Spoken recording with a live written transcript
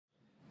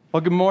Well,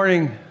 good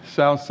morning,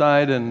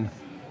 Southside, and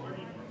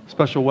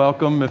special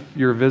welcome. If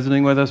you're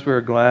visiting with us,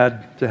 we're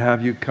glad to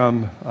have you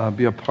come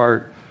be a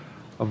part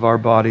of our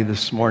body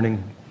this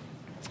morning.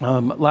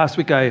 Last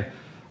week I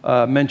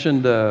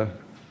mentioned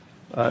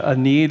a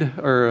need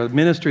or a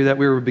ministry that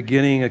we were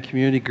beginning, a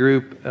community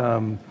group,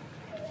 and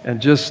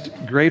just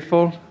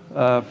grateful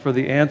for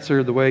the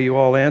answer, the way you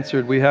all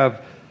answered. We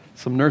have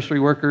some nursery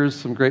workers,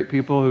 some great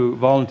people who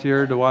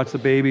volunteered to watch the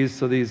babies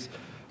so these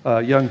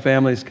young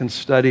families can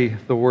study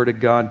the Word of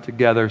God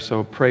together.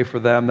 So pray for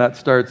them. That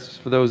starts,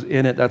 for those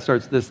in it, that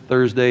starts this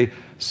Thursday,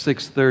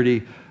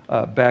 6:30,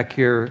 back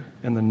here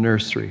in the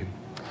nursery.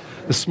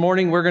 This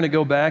morning, we're going to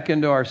go back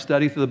into our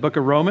study through the book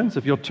of Romans.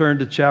 If you'll turn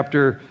to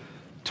chapter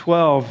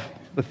 12,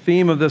 the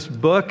theme of this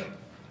book,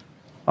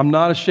 I'm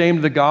not ashamed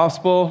of the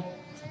gospel.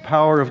 It's the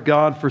power of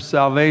God for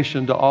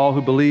salvation to all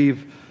who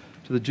believe,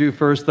 to the Jew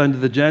first, then to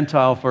the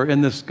Gentile. For in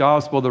this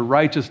gospel, the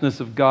righteousness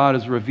of God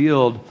is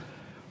revealed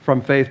from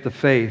faith to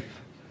faith.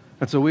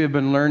 And so we have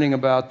been learning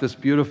about this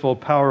beautiful,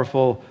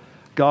 powerful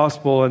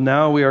gospel, and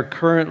now we are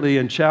currently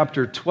in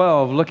chapter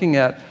 12 looking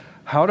at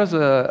how does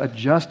a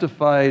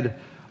justified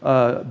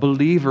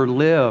believer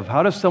live?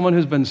 How does someone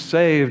who's been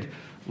saved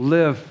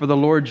live for the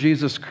Lord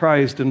Jesus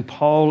Christ? And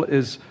Paul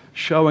is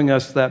showing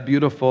us that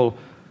beautiful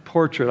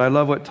portrait. I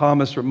love what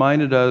Thomas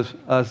reminded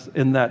us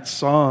in that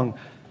song,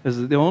 is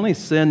that the only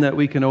sin that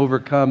we can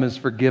overcome is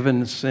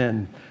forgiven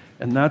sin.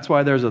 And that's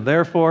why there's a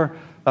therefore.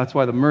 That's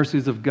why the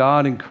mercies of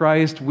God in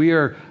Christ, we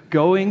are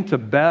going to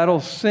battle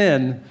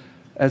sin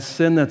as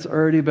sin that's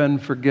already been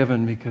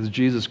forgiven because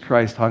Jesus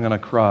Christ hung on a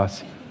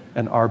cross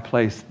in our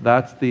place.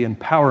 That's the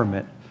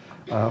empowerment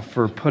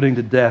for putting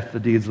to death the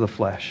deeds of the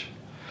flesh.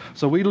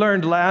 So we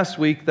learned last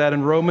week that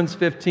in Romans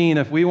 15,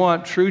 if we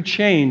want true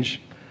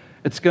change,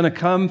 it's going to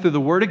come through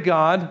the Word of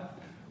God,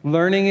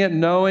 learning it,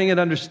 knowing it,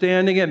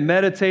 understanding it,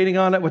 meditating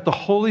on it with the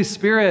Holy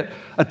Spirit,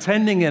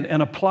 attending it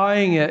and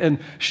applying it and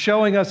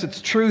showing us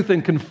its truth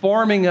and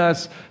conforming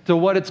us to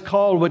what it's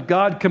called, what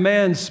God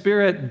commands.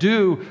 Spirit,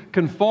 do,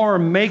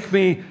 conform, make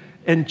me,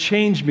 and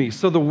change me.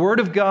 So the Word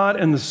of God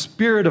and the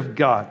Spirit of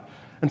God.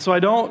 And so I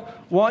don't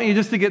want you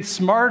just to get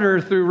smarter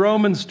through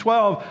Romans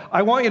 12.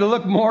 I want you to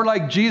look more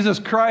like Jesus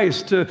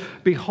Christ, to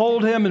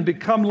behold Him and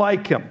become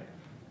like Him.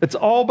 It's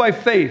all by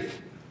faith.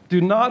 Do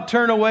not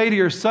turn away to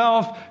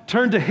yourself.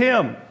 Turn to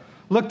Him.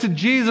 Look to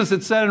Jesus,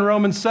 it said in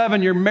Romans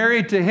 7. You're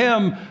married to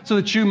Him so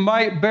that you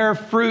might bear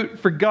fruit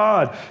for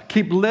God.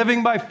 Keep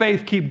living by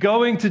faith. Keep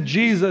going to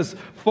Jesus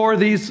for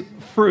these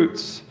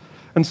fruits.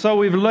 And so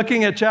we're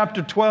looking at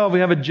chapter 12. We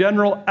have a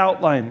general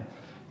outline.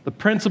 The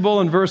principle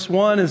in verse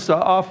 1 is to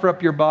offer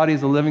up your body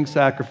as a living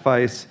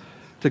sacrifice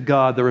to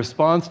God. The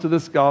response to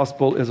this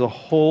gospel is a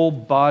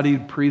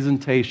whole-bodied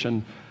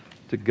presentation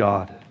to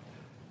God.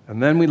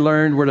 And then we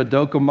learned we're to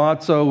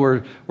dokomazo,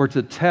 we're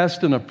to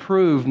test and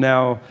approve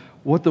now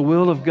what the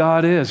will of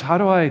God is. How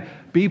do I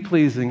be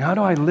pleasing? How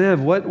do I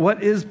live?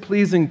 What is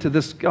pleasing to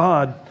this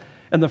God?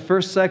 And the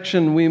first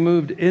section we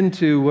moved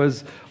into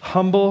was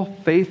humble,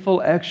 faithful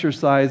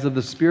exercise of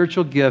the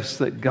spiritual gifts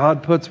that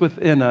God puts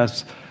within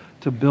us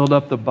to build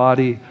up the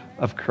body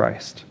of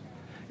Christ.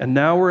 And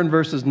now we're in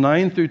verses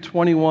 9 through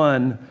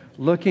 21,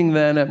 looking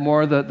then at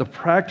more the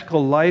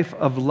practical life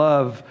of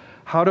love.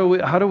 How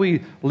do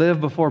we live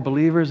before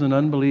believers and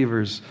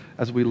unbelievers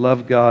as we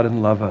love God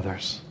and love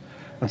others?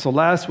 And so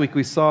last week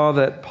we saw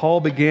that Paul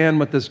began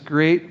with this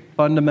great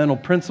fundamental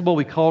principle.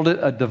 We called it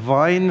a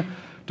divine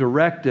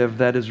directive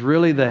that is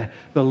really the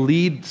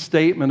lead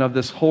statement of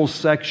this whole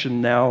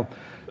section now.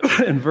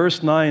 In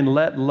verse 9,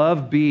 let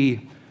love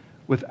be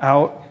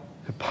without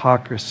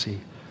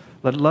hypocrisy.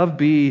 Let love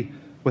be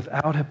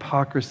without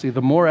hypocrisy.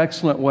 The more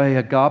excellent way,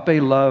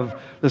 agape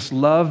love, this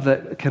love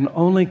that can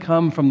only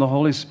come from the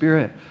Holy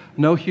Spirit.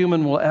 No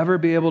human will ever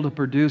be able to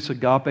produce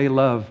agape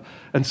love.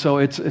 And so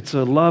it's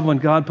a love when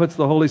God puts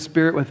the Holy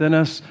Spirit within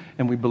us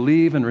and we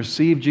believe and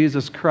receive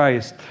Jesus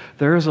Christ.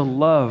 There is a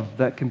love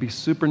that can be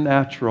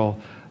supernatural,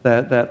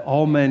 that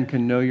all men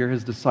can know you're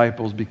His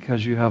disciples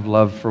because you have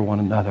love for one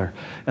another.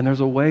 And there's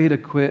a way to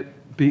quit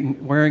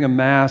wearing a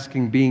mask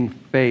and being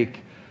fake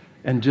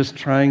and just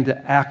trying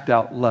to act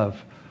out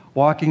love.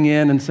 Walking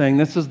in and saying,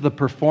 this is the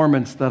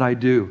performance that I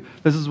do.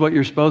 This is what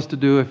you're supposed to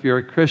do if you're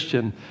a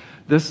Christian.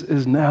 This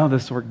is now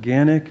this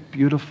organic,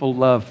 beautiful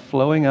love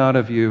flowing out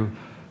of you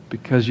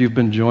because you've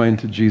been joined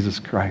to Jesus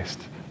Christ.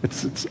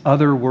 It's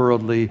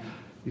otherworldly.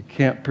 You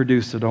can't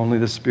produce it. Only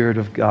the Spirit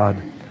of God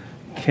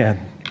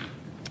can.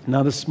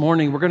 Now this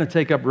morning, we're going to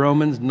take up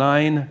Romans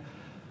 9b.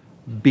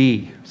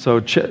 So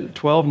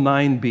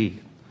 12:9b.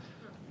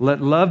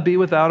 Let love be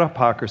without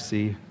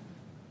hypocrisy.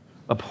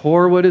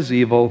 Abhor what is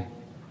evil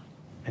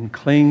and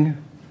cling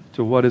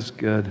to what is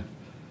good.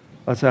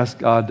 Let's ask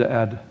God to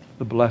add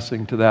the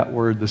blessing to that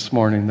word this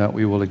morning that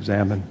we will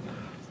examine.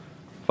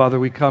 Father,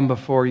 we come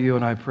before you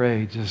and I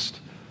pray just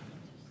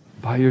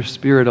by your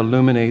Spirit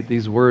illuminate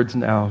these words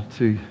now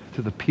to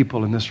the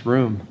people in this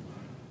room.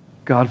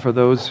 God, for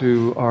those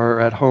who are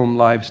at home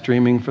live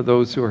streaming, for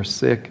those who are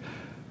sick,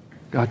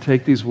 God,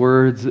 take these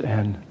words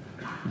and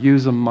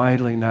use them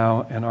mightily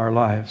now in our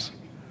lives.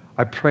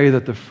 I pray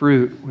that the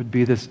fruit would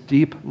be this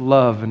deep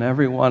love in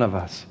every one of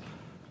us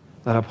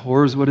that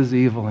abhors what is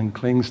evil and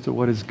clings to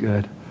what is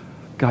good.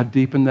 God,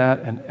 deepen that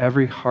in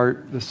every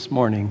heart this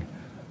morning.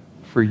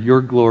 For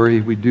your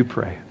glory, we do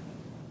pray.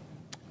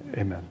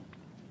 Amen.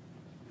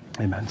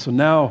 Amen. So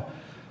now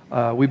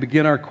we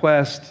begin our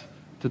quest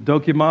to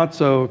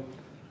dokimazo,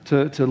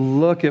 to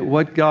look at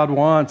what God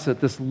wants, at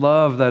this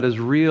love that is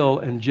real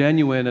and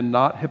genuine and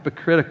not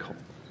hypocritical.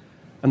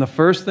 And the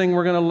first thing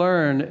we're going to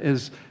learn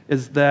is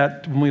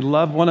that when we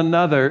love one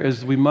another,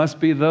 is we must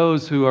be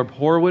those who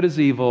abhor what is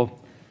evil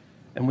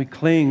and we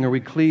cling or we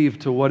cleave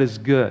to what is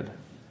good.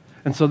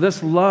 And so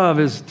this love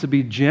is to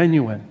be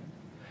genuine.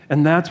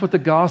 And that's what the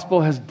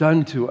gospel has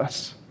done to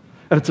us.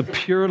 And it's a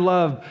pure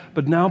love.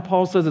 But now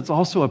Paul says it's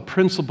also a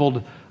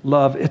principled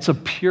love. It's a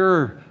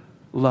pure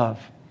love.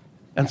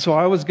 And so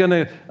I was going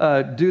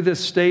to do this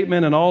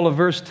statement in all of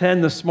verse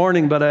 10 this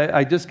morning, but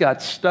I just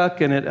got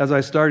stuck in it as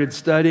I started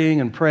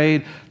studying and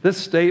prayed. This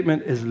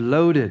statement is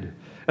loaded.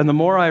 And the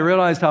more I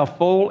realized how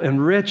full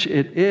and rich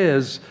it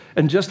is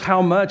and just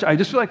how much, I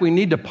just feel like we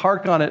need to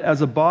park on it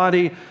as a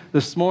body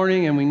this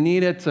morning, and we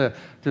need it to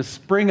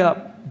spring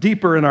up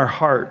deeper in our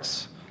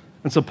hearts.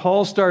 And so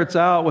Paul starts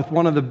out with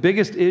one of the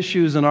biggest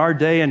issues in our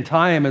day and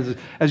time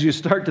as you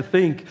start to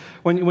think.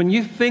 When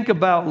you think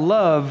about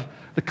love,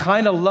 the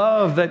kind of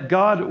love that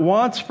God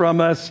wants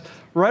from us,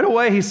 right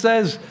away he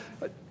says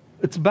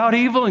it's about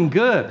evil and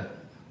good.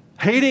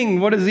 Hating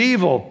what is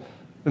evil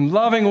and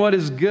loving what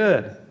is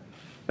good.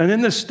 And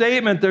in this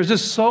statement, there's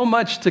just so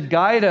much to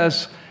guide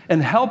us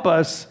and help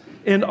us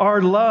in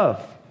our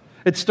love.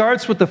 It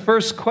starts with the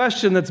first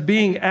question that's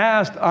being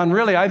asked on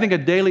really, I think, a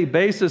daily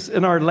basis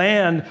in our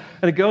land.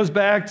 And it goes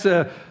back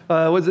to,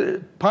 was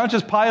it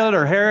Pontius Pilate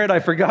or Herod? I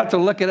forgot to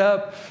look it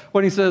up.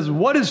 When he says,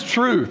 what is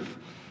truth?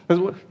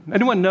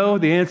 Anyone know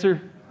the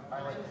answer?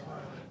 Pilate.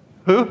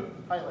 Who?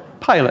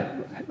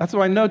 Pilate. That's what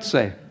my notes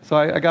say. So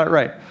I got it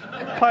right.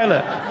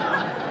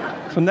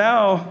 Pilate. So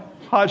now,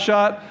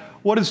 hotshot,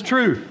 what is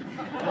truth?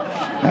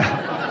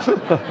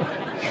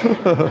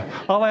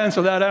 I'll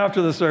answer that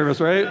after the service,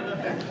 right?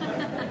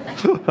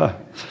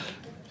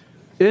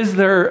 Is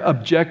there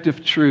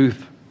objective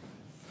truth?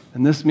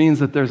 And this means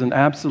that there's an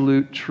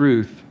absolute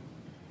truth,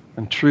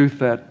 and truth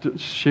that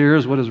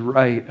shares what is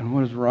right and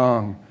what is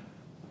wrong,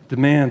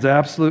 demands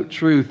absolute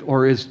truth,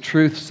 or is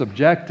truth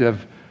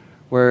subjective,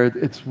 where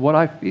it's what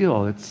I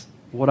feel, it's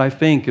what I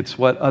think, it's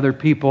what other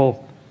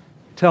people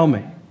tell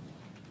me.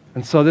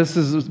 And so this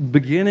is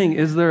beginning,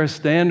 is there a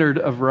standard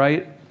of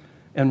right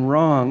and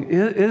wrong?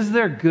 Is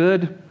there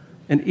good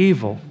and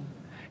evil?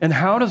 And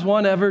how does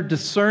one ever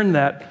discern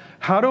that?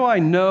 How do I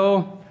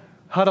know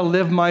how to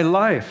live my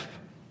life?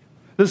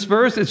 This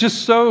verse is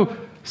just so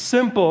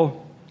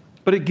simple,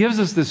 but it gives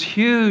us this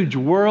huge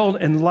world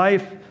and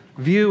life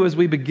view as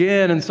we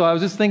begin. And so I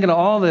was just thinking of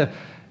all the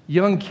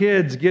young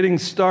kids getting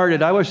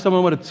started. I wish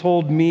someone would have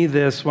told me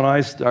this when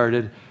I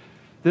started.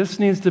 This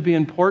needs to be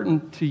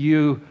important to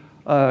you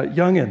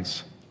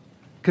youngins,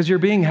 because you're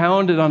being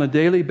hounded on a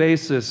daily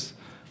basis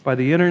by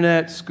the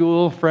internet,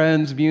 school,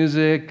 friends,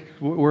 music,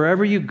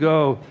 wherever you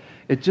go.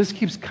 It just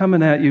keeps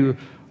coming at you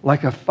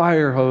like a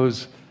fire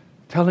hose,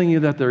 telling you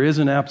that there is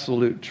an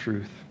absolute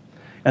truth.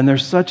 And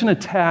there's such an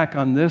attack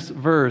on this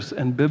verse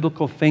and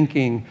biblical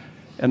thinking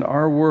in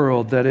our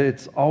world that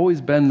it's always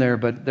been there,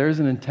 but there's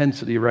an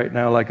intensity right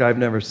now like I've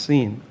never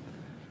seen.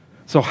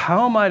 So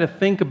how am I to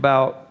think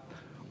about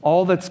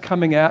all that's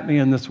coming at me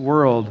in this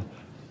world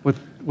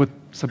with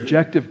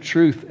subjective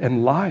truth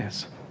and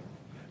lies?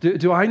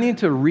 Do I need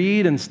to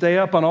read and stay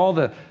up on all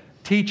the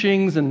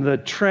teachings and the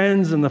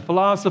trends and the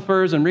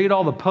philosophers and read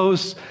all the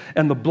posts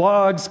and the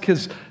blogs?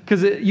 Because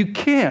you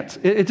can't.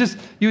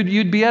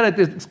 You'd be at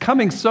it. It's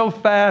coming so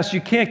fast, you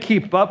can't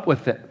keep up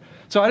with it.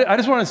 So I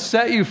just want to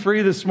set you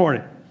free this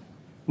morning.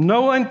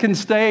 No one can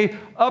stay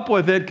up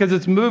with it because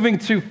it's moving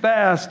too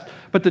fast.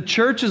 But the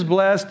church is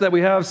blessed that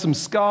we have some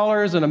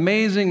scholars and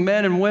amazing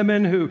men and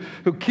women who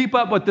keep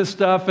up with this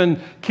stuff and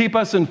keep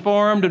us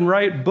informed and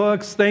write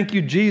books. Thank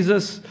you,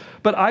 Jesus.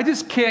 But I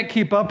just can't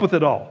keep up with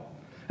it all.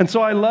 And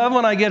so I love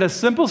when I get a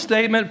simple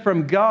statement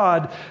from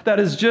God that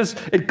is just,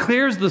 it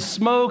clears the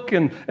smoke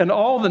and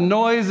all the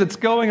noise that's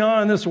going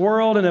on in this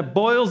world, and it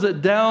boils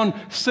it down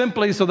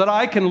simply so that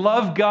I can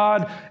love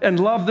God and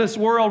love this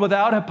world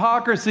without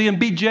hypocrisy and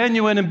be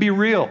genuine and be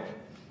real.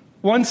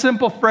 One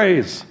simple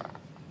phrase.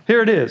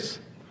 Here it is.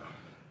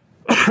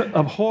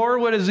 Abhor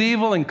what is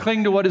evil and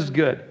cling to what is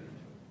good.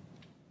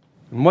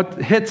 And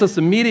what hits us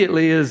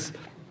immediately is,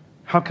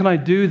 how can I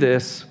do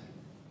this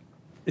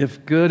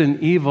if good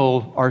and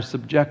evil are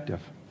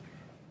subjective?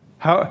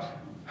 How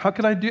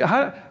can I do?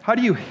 How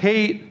do you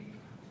hate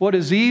what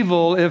is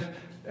evil if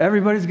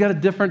everybody's got a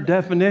different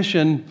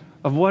definition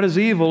of what is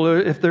evil, or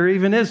if there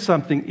even is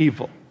something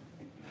evil?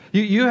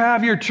 You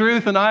have your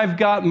truth and I've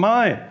got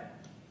mine.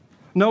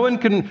 No one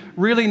can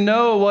really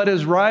know what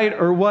is right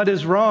or what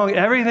is wrong.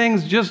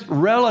 Everything's just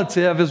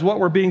relative is what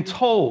we're being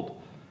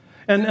told.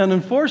 And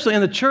unfortunately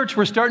in the church,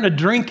 we're starting to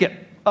drink it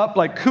up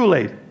like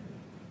Kool-Aid.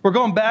 We're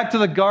going back to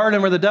the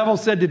garden where the devil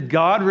said, did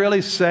God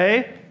really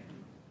say?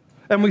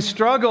 And we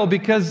struggle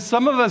because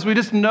some of us, we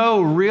just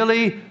know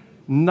really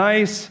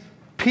nice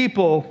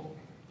people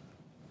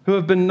who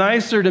have been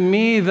nicer to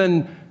me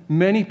than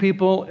many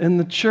people in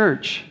the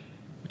church,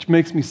 which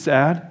makes me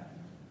sad.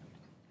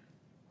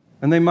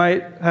 And they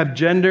might have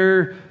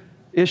gender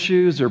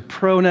issues or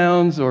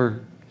pronouns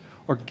or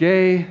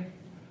gay,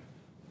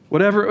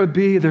 whatever it would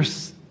be. They're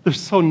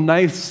so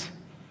nice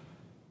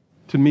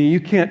to me.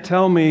 You can't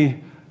tell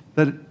me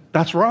that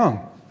that's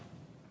wrong.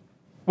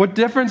 What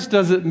difference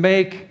does it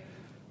make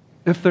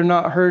if they're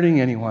not hurting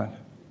anyone?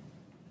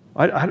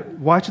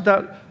 Why should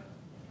that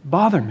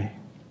bother me?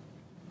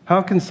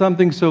 How can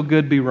something so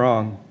good be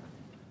wrong?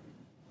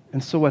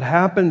 And so what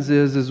happens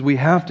is we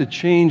have to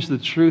change the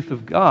truth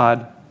of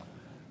God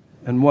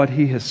and what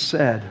He has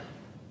said.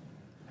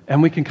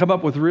 And we can come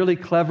up with really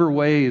clever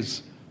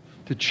ways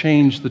to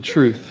change the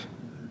truth.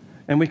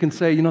 And we can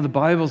say, the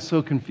Bible's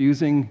so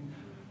confusing.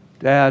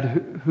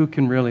 Dad, who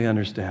can really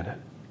understand it?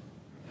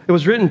 It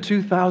was written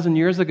 2,000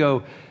 years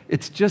ago.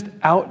 It's just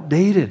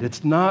outdated.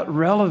 It's not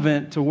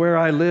relevant to where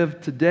I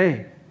live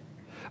today.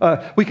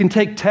 We can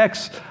take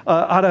texts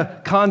out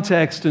of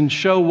context and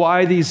show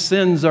why these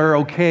sins are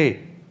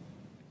okay.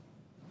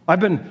 I've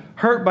been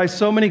hurt by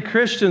so many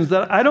Christians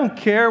that I don't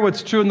care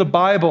what's true in the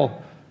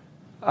Bible.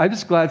 I'm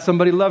just glad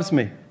somebody loves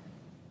me.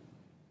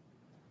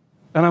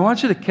 And I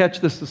want you to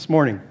catch this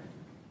morning.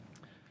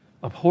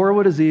 Abhor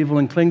what is evil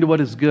and cling to what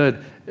is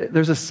good.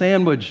 There's a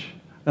sandwich.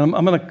 I'm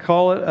going to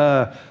call it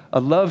a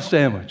love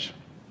sandwich.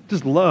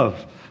 Just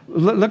love.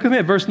 Look at me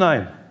at verse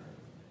 9.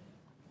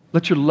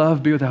 Let your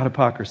love be without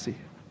hypocrisy.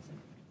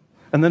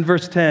 And then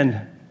verse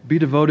 10, be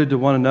devoted to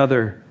one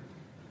another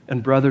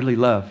and brotherly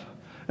love.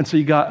 And so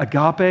you got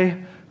agape,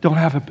 don't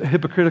have a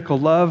hypocritical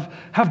love,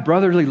 have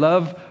brotherly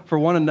love for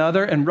one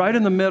another, and right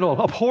in the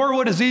middle, abhor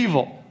what is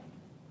evil.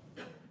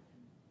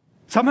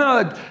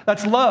 Somehow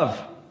that's love.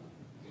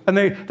 And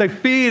they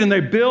feed and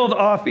they build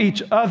off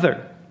each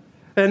other.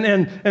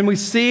 And we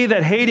see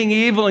that hating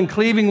evil and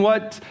cleaving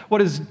what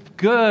is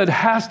good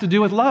has to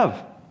do with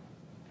love.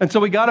 And so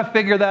we got to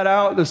figure that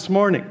out this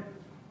morning.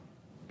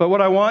 But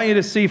what I want you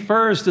to see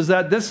first is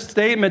that this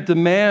statement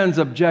demands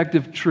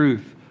objective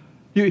truth.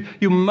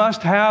 You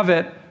must have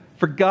it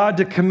for God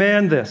to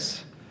command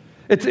this.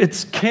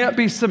 It can't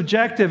be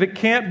subjective. It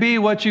can't be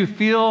what you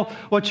feel,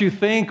 what you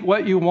think,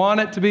 what you want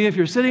it to be. If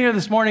you're sitting here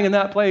this morning in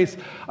that place,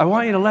 I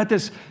want you to let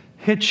this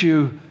hit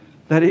you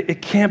that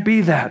it can't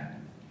be that.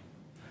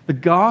 The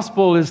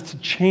gospel is to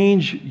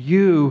change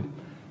you.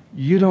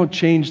 You don't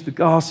change the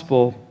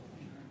gospel.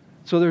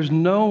 So there's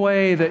no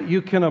way that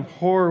you can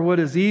abhor what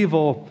is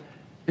evil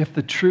if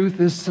the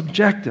truth is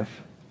subjective.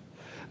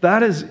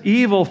 That is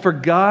evil for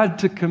God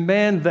to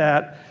command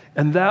that,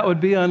 and that would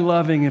be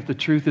unloving if the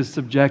truth is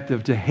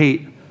subjective, to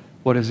hate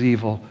what is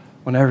evil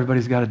when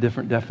everybody's got a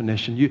different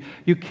definition.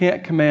 You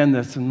can't command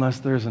this unless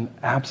there's an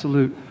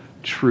absolute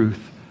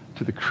truth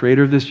to the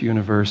creator of this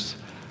universe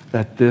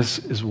that this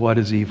is what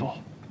is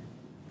evil.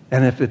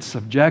 And if it's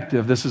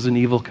subjective, this is an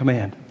evil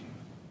command.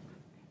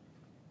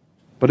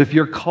 But if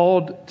you're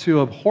called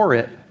to abhor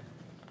it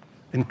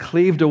and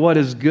cleave to what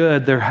is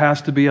good, there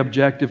has to be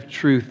objective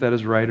truth that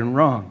is right and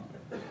wrong.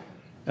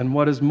 And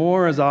what is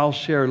more, as I'll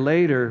share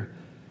later,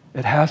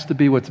 it has to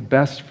be what's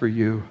best for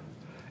you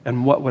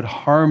and what would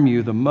harm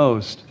you the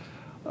most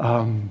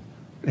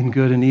in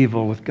good and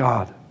evil with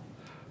God.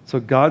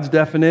 So God's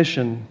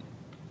definition,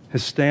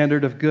 His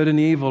standard of good and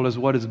evil, is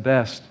what is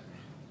best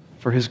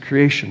for His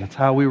creation. It's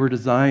how we were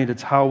designed.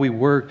 It's how we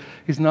work.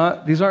 These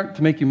aren't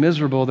to make you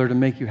miserable. They're to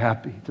make you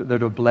happy. They're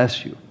to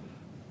bless you.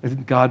 It's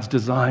God's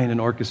design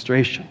and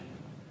orchestration.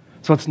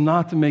 So it's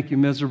not to make you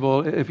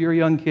miserable. If you're a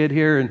young kid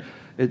here and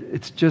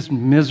it's just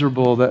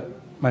miserable that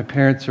my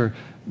parents are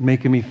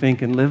making me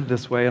think and live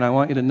this way, and I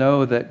want you to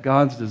know that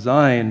God's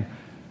design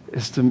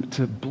is to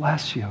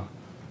bless you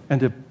and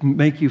to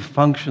make you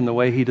function the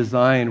way He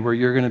designed, where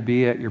you're going to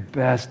be at your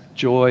best,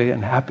 joy,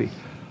 and happy.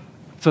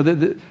 So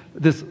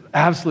this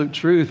absolute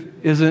truth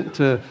isn't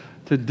to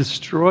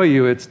destroy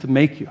you, it's to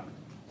make you.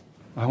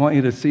 I want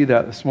you to see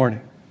that this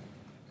morning.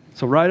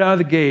 So right out of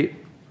the gate,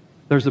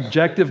 there's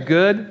objective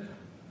good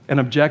and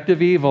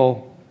objective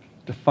evil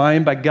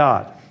defined by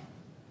God.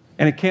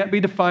 And it can't be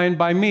defined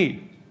by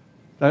me.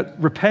 That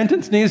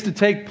repentance needs to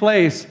take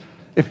place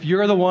if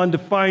you're the one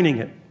defining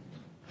it.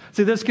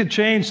 See, this could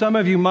change some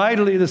of you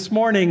mightily this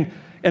morning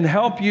and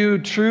help you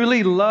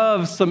truly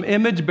love some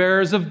image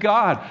bearers of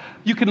God.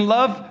 You can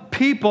love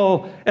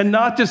people and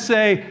not just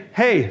say,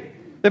 hey,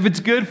 if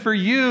it's good for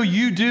you,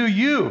 you do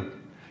you.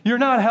 You're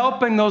not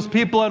helping those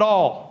people at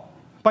all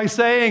by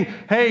saying,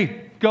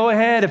 hey, go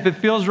ahead. If it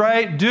feels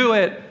right, do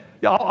it.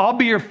 I'll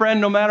be your friend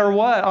no matter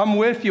what. I'm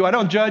with you. I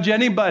don't judge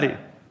anybody.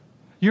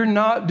 You're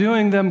not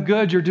doing them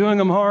good. You're doing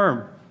them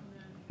harm.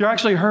 You're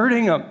actually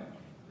hurting them.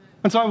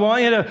 And so I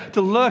want you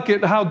to look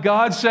at how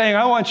God's saying,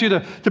 I want you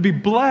to be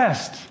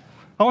blessed.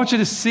 I want you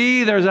to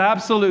see there's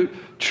absolute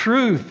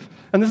truth.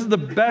 And this is the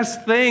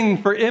best thing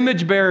for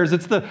image bearers.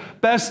 It's the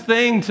best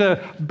thing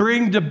to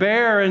bring to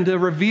bear and to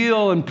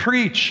reveal and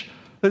preach.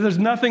 That there's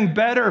nothing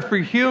better for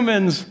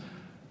humans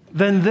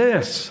than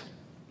this.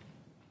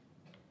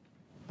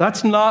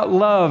 That's not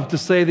love to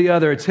say the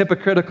other. It's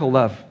hypocritical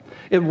love.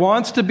 It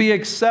wants to be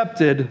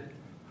accepted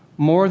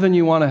more than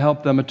you want to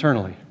help them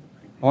eternally.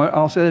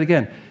 I'll say that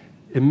again.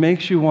 It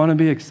makes you want to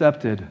be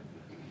accepted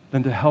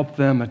than to help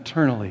them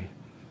eternally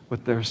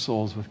with their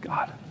souls with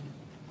God.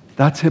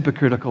 That's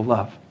hypocritical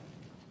love.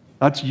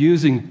 That's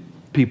using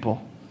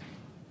people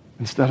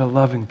instead of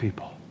loving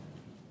people.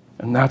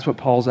 And that's what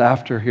Paul's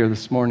after here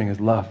this morning is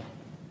love.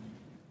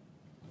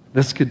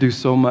 This could do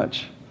so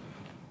much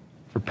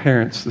for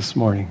parents this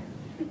morning.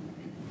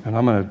 And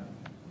I'm going to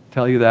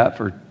tell you that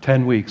for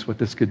 10 weeks, what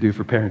this could do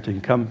for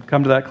parenting.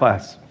 Come to that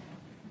class.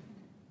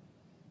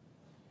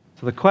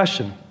 So the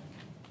question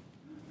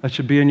that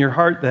should be in your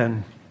heart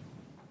then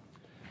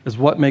is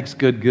what makes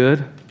good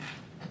good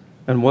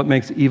and what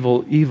makes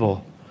evil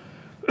evil?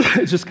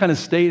 It's just kind of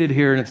stated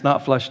here and it's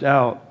not fleshed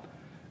out.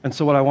 And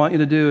so what I want you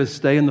to do is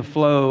stay in the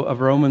flow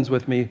of Romans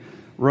with me.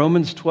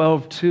 Romans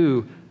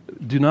 12:2.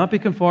 Do not be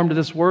conformed to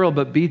this world,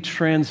 but be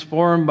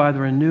transformed by the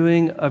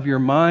renewing of your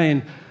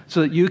mind so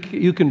that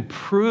you can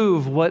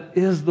prove what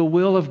is the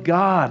will of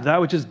God,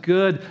 that which is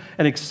good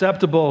and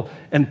acceptable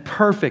and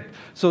perfect.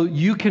 So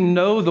you can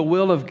know the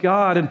will of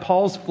God, and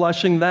Paul's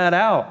fleshing that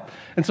out.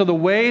 And so the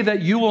way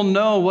that you will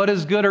know what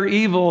is good or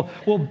evil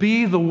will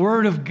be the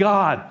Word of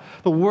God.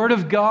 The Word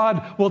of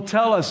God will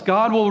tell us,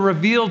 God will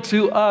reveal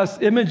to us,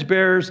 image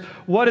bearers,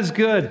 what is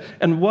good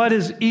and what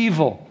is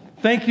evil.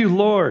 Thank you,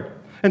 Lord.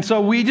 And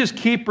so we just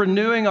keep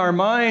renewing our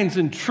minds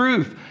in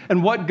truth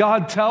and what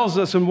God tells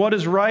us and what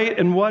is right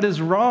and what is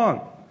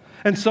wrong.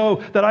 And so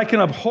that I can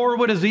abhor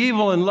what is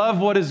evil and love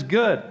what is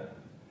good.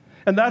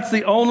 And that's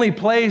the only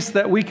place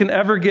that we can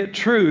ever get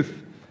truth,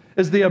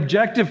 is the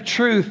objective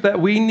truth that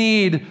we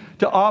need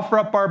to offer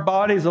up our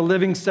bodies a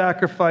living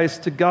sacrifice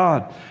to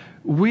God.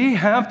 We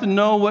have to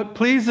know what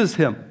pleases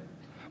Him.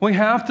 We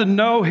have to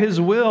know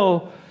His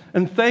will.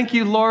 And thank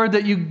you, Lord,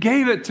 that you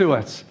gave it to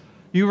us.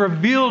 You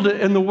revealed it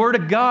in the Word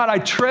of God. I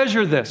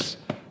treasure this.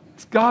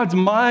 It's God's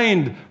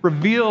mind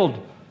revealed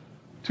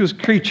to His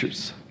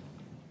creatures.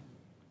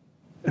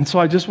 And so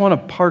I just want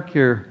to park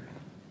here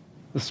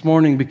this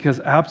morning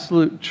because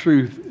absolute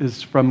truth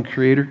is from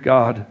Creator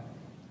God.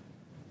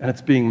 And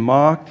it's being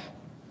mocked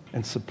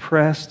and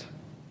suppressed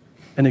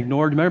and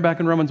ignored. Remember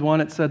back in Romans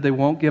 1, it said they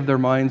won't give their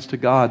minds to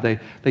God.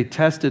 They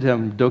tested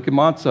Him,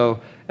 dokimazo,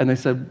 and they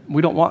said,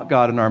 we don't want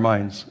God in our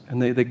minds.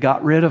 And they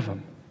got rid of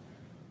Him.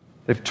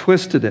 They've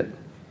twisted it.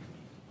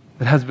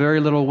 It has very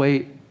little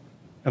weight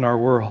in our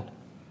world.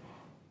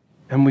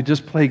 And we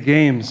just play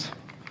games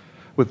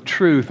with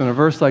truth. And a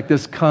verse like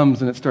this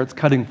comes and it starts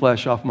cutting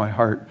flesh off my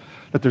heart,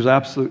 that there's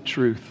absolute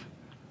truth.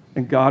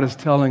 And God is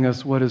telling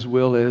us what His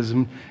will is,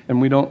 and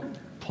we don't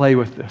play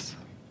with this.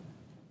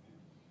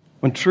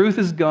 When truth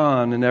is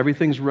gone and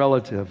everything's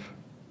relative,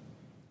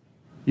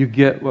 you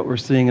get what we're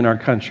seeing in our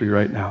country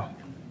right now.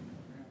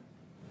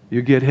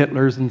 You get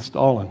Hitlers and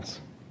Stalins.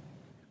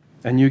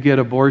 And you get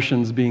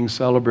abortions being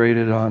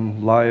celebrated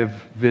on live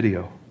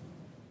video.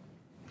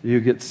 You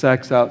get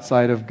sex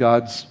outside of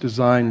God's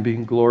design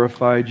being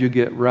glorified. You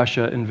get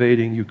Russia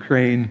invading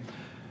Ukraine.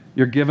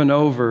 You're given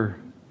over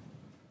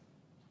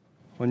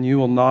when you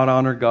will not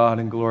honor God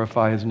and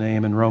glorify His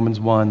name. In Romans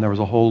 1, there was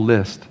a whole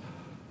list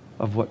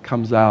of what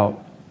comes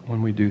out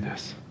when we do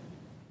this.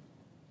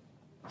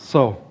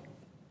 So,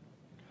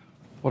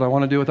 what I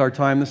want to do with our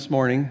time this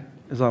morning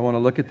is I want to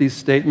look at these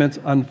statements,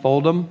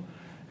 unfold them,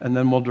 and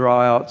then we'll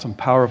draw out some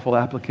powerful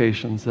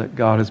applications that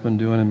God has been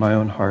doing in my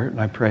own heart, and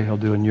I pray He'll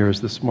do in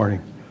yours this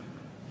morning.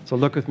 So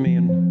look with me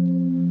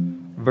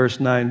in verse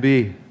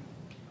 9b.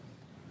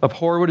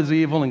 Abhor what is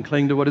evil and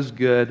cling to what is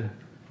good.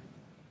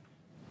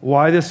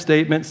 Why this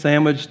statement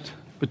sandwiched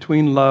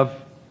between love?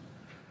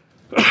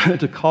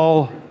 It's a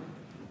call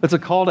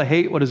to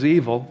hate what is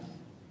evil.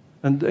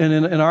 And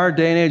in our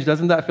day and age,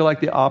 doesn't that feel like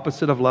the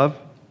opposite of love?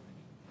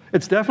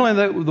 It's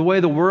definitely the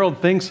way the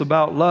world thinks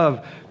about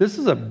love. This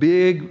is a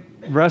big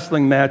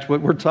wrestling match, what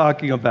we're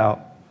talking about.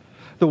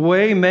 The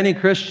way many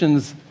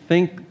Christians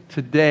think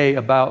today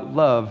about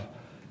love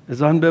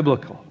is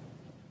unbiblical.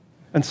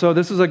 And so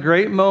this is a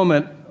great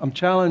moment. I'm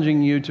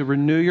challenging you to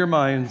renew your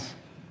minds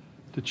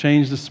to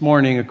change this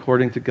morning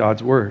according to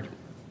God's Word.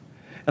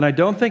 And I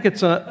don't think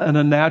it's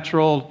a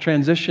natural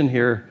transition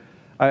here.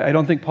 I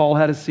don't think Paul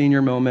had a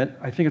senior moment.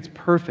 I think it's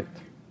perfect.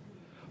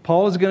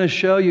 Paul is going to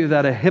show you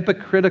that a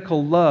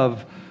hypocritical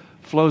love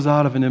flows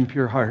out of an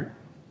impure heart.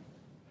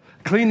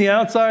 Clean the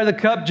outside of the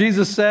cup,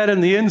 Jesus said,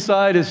 and the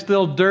inside is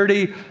still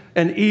dirty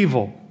and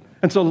evil.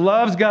 And so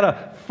love's got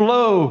to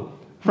flow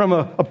from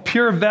a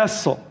pure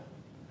vessel.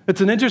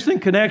 It's an interesting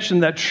connection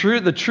that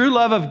the true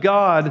love of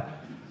God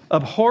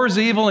abhors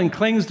evil and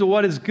clings to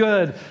what is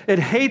good. It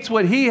hates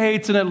what He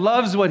hates and it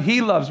loves what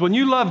He loves. When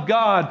you love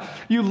God,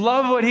 you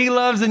love what He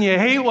loves and you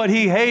hate what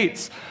He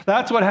hates.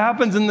 That's what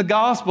happens in the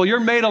gospel.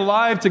 You're made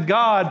alive to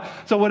God.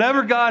 So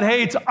whatever God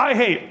hates, I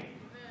hate.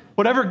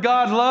 Whatever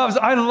God loves,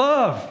 I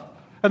love.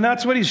 And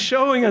that's what He's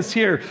showing us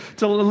here.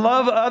 To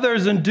love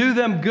others and do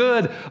them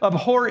good,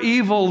 abhor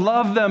evil,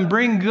 love them,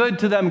 bring good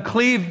to them,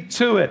 cleave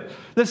to it.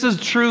 This is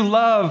true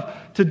love,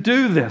 to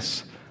do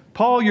this.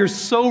 Paul, you're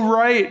so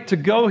right to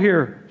go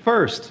here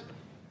first.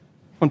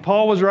 When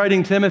Paul was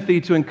writing Timothy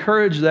to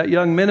encourage that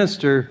young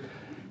minister,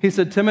 he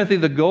said, Timothy,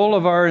 the goal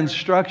of our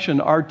instruction,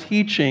 our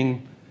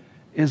teaching,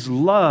 is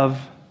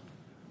love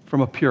from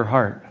a pure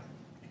heart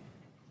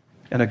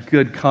and a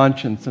good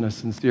conscience and a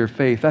sincere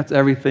faith. That's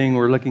everything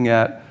we're looking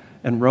at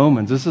in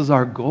Romans. This is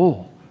our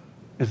goal,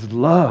 is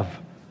love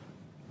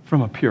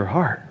from a pure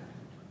heart.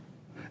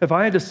 If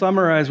I had to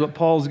summarize what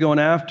Paul's going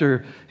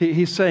after,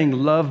 he's saying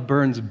love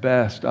burns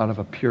best out of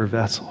a pure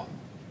vessel.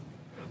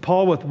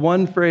 Paul, with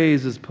one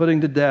phrase, is putting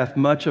to death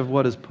much of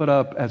what is put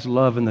up as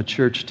love in the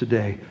church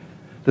today.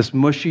 This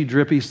mushy,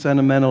 drippy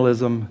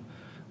sentimentalism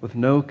with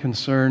no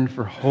concern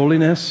for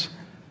holiness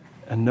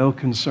and no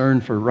concern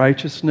for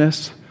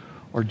righteousness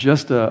or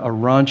just a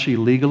raunchy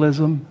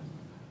legalism.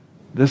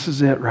 This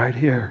is it right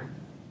here.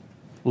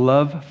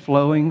 Love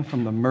flowing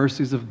from the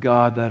mercies of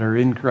God that are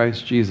in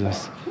Christ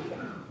Jesus,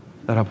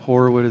 that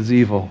abhor what is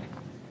evil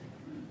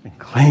and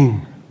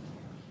cling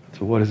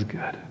to what is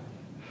good.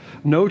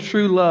 No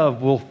true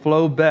love will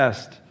flow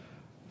best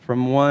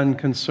from one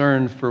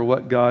concerned for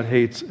what God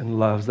hates and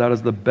loves. That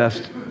is the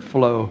best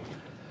flow.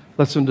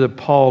 Listen to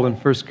Paul in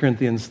 1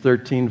 Corinthians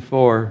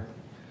 13:4.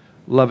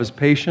 Love is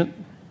patient.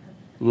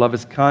 Love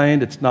is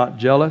kind. It's not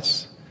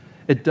jealous.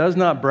 It does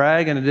not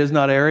brag, and it is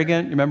not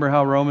arrogant. You remember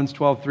how Romans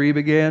 12:3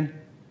 began?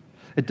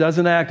 It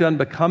doesn't act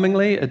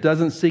unbecomingly. It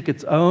doesn't seek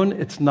its own.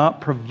 It's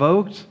not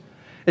provoked.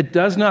 It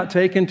does not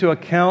take into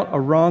account a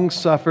wrong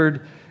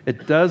suffered.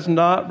 It does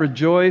not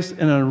rejoice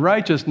in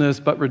unrighteousness,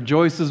 but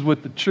rejoices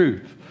with the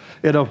truth.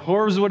 It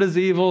abhors what is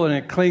evil, and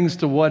it clings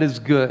to what is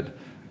good.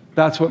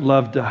 That's what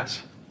love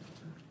does.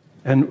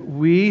 And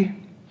we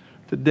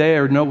today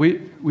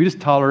we just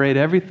tolerate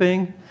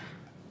everything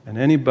and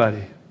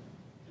anybody.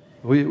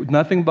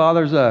 Nothing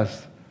bothers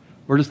us.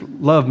 We're just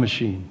love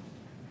machine.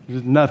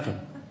 There's nothing.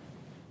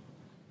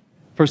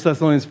 1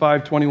 Thessalonians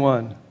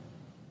 5:21.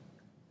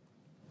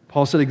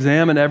 Paul said,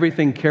 examine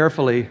everything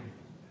carefully.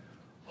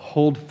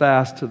 Hold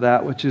fast to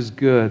that which is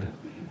good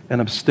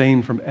and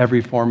abstain from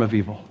every form of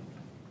evil.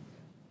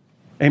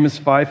 Amos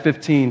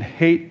 5:15,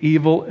 hate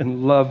evil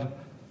and love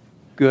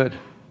good.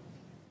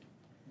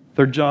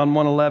 3 John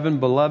 1:11,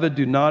 beloved,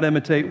 do not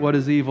imitate what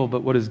is evil,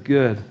 but what is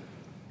good.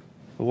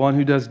 The one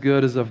who does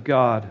good is of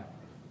God,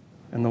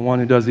 and the one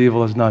who does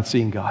evil has not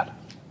seen God.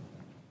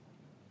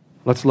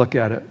 Let's look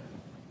at it.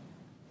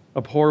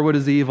 Abhor what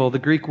is evil. The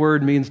Greek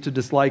word means to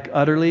dislike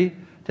utterly,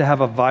 to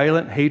have a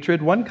violent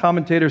hatred. One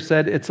commentator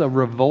said it's a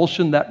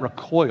revulsion that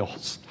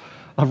recoils.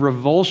 A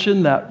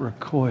revulsion that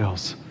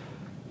recoils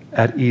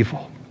at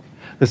evil.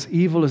 This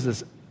evil is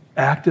this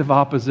active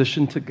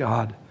opposition to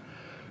God.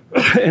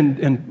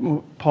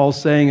 And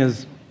Paul's saying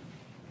is,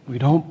 we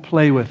don't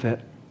play with it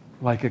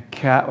like a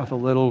cat with a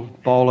little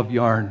ball of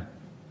yarn.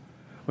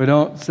 We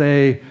don't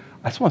say,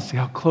 I just want to see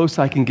how close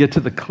I can get to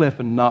the cliff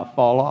and not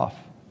fall off.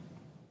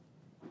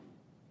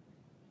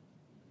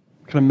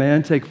 Can a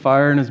man take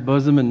fire in his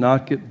bosom and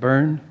not get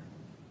burned?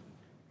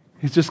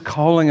 He's just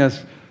calling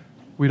us,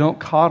 we don't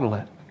coddle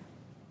it.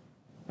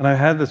 And I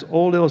had this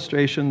old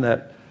illustration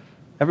that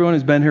everyone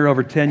who's been here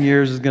over 10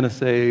 years is going to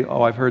say,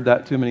 oh, I've heard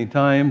that too many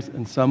times.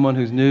 And someone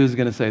who's new is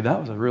going to say, that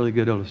was a really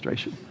good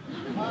illustration.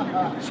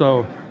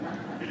 So,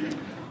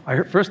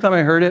 first time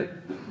I heard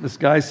it, this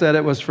guy said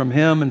it was from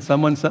him, and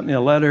someone sent me a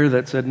letter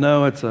that said,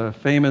 no, it's a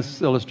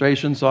famous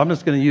illustration. So I'm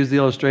just going to use the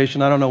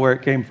illustration. I don't know where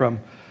it came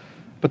from.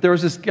 But there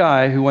was this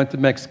guy who went to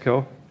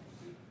Mexico,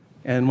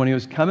 and when he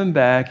was coming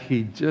back,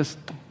 he just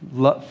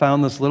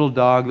found this little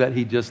dog that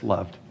he just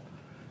loved.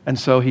 And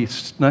so he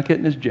snuck it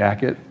in his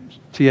jacket.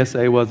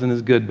 TSA wasn't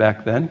as good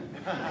back then.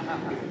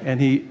 And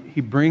he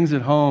brings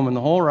it home, and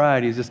the whole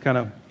ride, he's just kind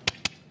of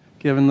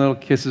giving little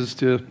kisses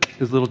to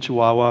his little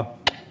chihuahua.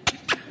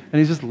 And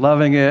he's just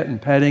loving it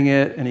and petting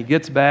it, and he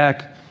gets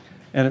back,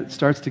 and it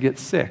starts to get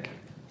sick.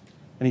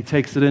 And he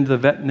takes it into the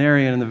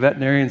veterinarian, and the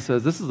veterinarian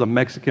says, this is a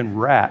Mexican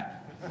rat.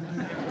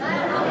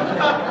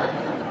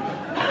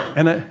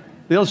 And the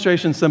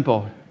illustration's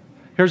simple.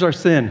 Here's our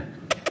sin.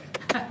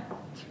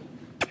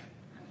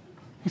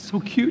 He's so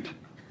cute.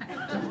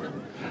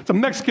 It's a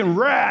Mexican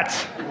rat.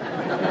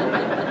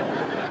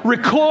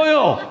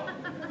 Recoil.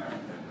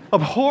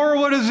 Abhor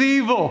what is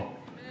evil.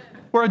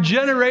 We're a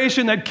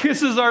generation that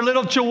kisses our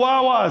little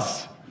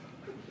chihuahuas.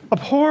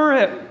 Abhor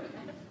it.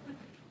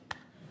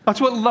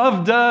 That's what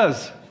love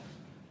does.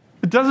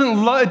 It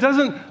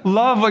doesn't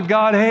love what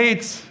God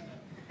hates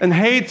and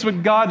hates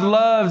what God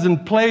loves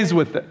and plays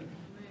with it.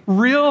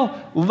 Real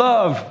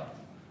love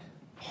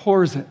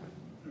abhors it.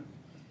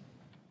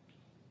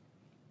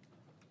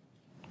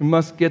 We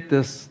must get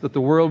this, that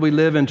the world we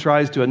live in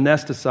tries to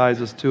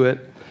anesthetize us to it.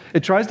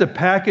 It tries to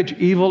package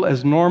evil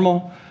as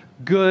normal,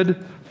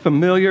 good,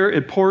 familiar.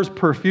 It pours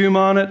perfume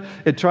on it.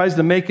 It tries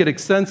to make it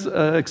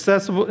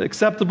acceptable.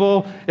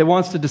 It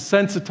wants to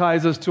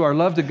desensitize us to our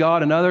love to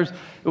God and others.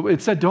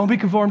 It said, don't be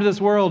conformed to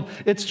this world.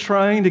 It's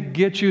trying to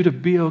get you to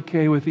be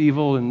okay with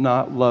evil and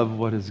not love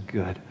what is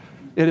good.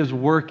 It is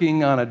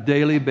working on a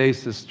daily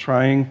basis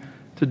trying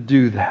to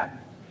do that.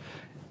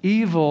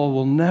 Evil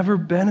will never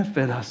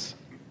benefit us.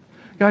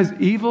 Guys,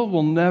 evil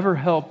will never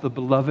help the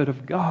beloved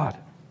of God.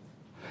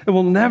 It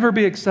will never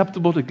be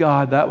acceptable to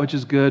God, that which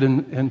is good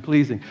and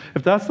pleasing.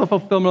 If that's the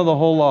fulfillment of the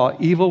whole law,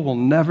 evil will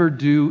never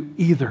do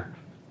either.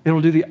 It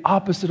will do the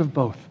opposite of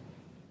both.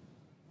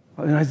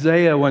 In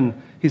Isaiah,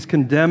 when he's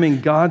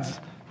condemning God's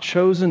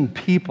chosen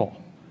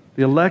people,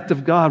 the elect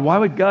of God, why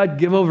would God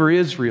give over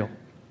Israel?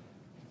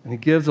 And he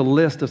gives a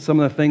list of some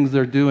of the things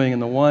they're doing,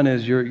 and the one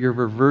is you're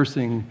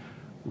reversing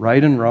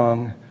right and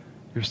wrong.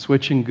 You're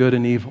switching good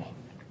and evil.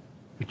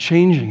 You're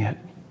changing it.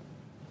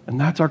 And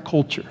that's our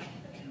culture.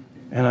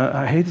 And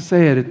I hate to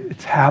say it,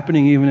 it's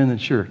happening even in the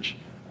church.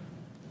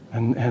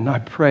 And I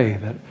pray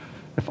that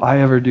if I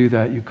ever do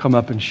that, you come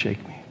up and shake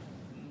me.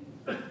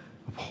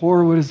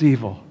 Abhor what is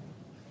evil.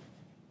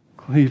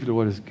 Cleave to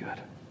what is good.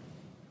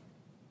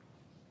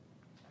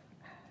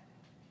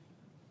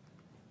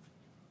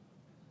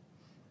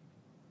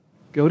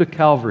 Go to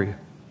Calvary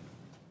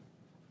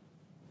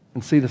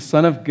and see the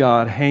Son of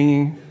God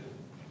hanging,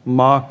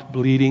 mocked,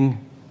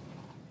 bleeding,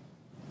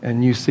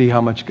 and you see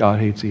how much God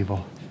hates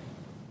evil.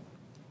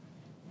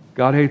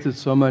 God hates it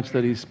so much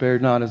that he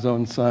spared not his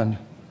own Son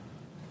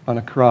on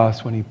a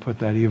cross when he put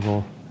that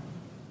evil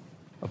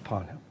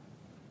upon him.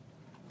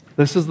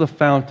 This is the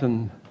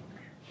fountain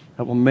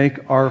that will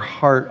make our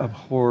heart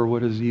abhor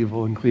what is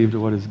evil and cleave to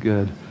what is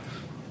good,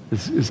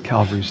 is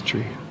Calvary's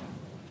tree.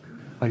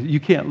 Like, you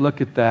can't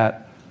look at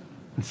that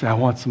and say, I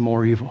want some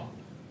more evil.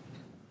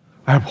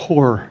 I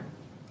abhor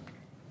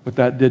what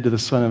that did to the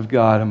Son of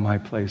God in my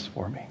place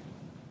for me.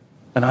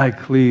 And I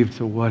cleave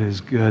to what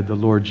is good, the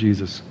Lord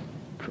Jesus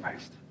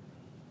Christ.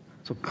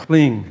 So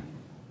cling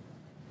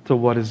to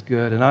what is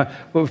good. But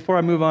before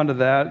I move on to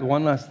that,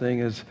 one last thing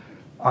is,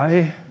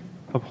 I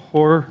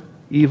abhor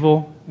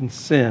evil and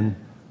sin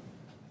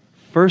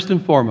first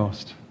and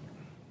foremost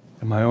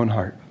in my own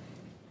heart.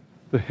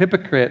 The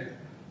hypocrite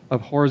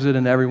abhors it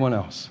in everyone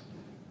else.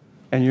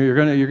 And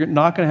you're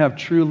not going to have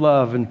true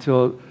love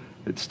until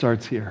it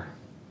starts here.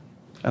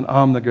 And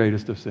I'm the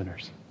greatest of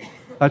sinners.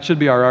 That should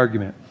be our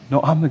argument.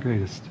 No, I'm the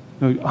greatest.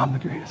 No, I'm the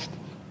greatest.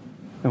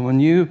 And when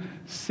you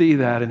see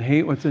that and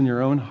hate what's in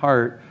your own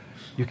heart,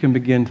 you can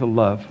begin to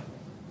love.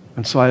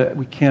 And so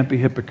we can't be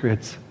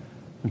hypocrites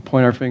and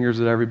point our fingers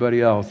at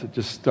everybody else. It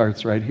just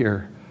starts right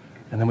here.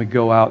 And then we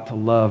go out to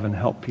love and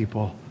help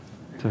people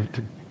to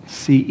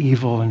see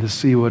evil and to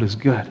see what is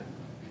good.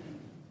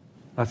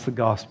 That's the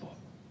gospel.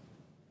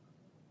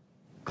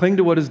 Cling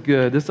to what is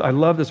good. I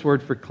love this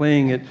word for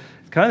cling.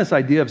 It's kind of this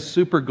idea of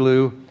super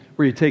glue,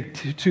 where you take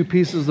two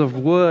pieces of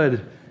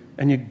wood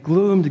and you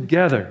glue them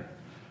together.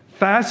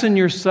 Fasten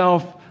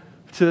yourself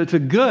to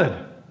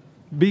good.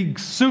 Be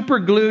super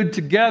glued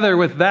together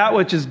with that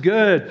which is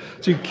good,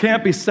 so you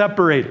can't be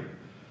separated.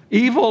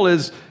 Evil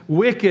is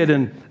wicked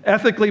and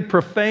ethically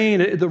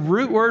profane. The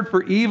root word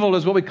for evil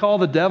is what we call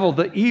the devil,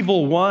 the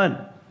evil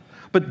one.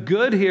 But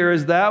good here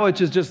is that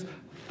which is just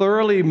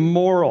thoroughly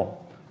moral.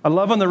 I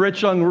love when the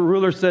rich young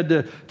ruler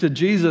said to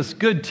Jesus,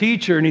 good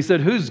teacher, and he said,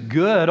 who's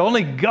good?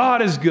 Only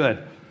God is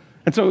good.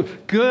 And so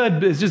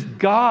good is just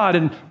God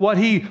and what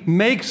he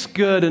makes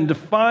good and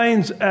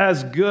defines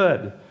as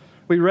good.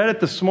 We read it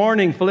this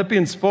morning,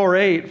 Philippians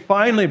 4:8.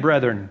 Finally,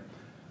 brethren,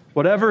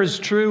 whatever is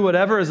true,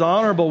 whatever is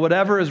honorable,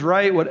 whatever is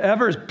right,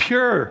 whatever is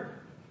pure,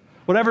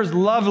 whatever is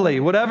lovely,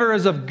 whatever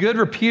is of good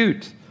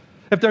repute,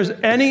 if there's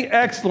any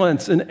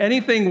excellence in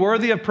anything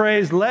worthy of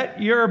praise, let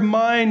your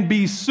mind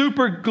be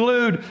super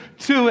glued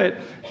to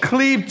it,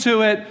 cleave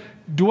to it,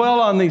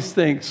 dwell on these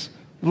things.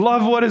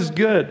 Love what is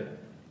good.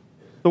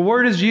 The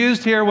word is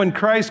used here when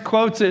Christ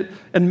quotes it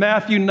in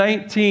Matthew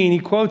 19. He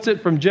quotes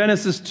it from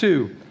Genesis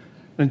 2.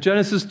 In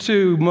Genesis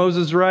 2,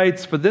 Moses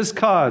writes, for this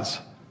cause,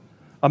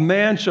 a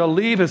man shall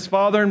leave his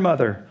father and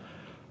mother,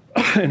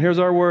 and here's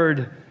our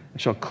word, and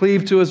shall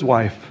cleave to his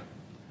wife,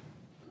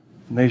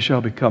 and they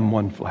shall become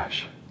one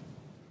flesh.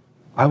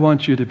 I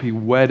want you to be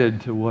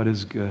wedded to what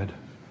is good.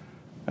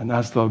 And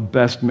that's the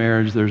best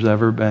marriage there's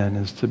ever been,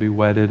 is to be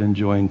wedded and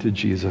joined to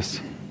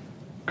Jesus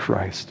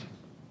Christ.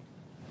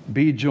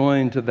 Be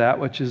joined to that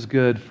which is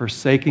good,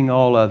 forsaking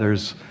all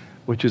others,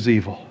 which is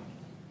evil.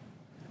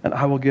 And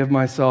I will give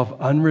myself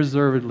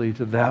unreservedly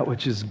to that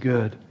which is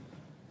good.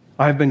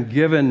 I've been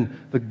given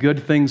the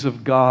good things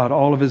of God,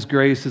 all of his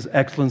grace, his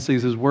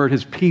excellencies, his word,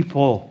 his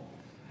people.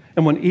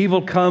 And when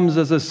evil comes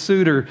as a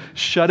suitor,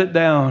 shut it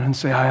down and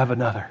say, I have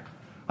another.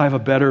 I have a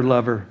better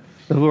lover,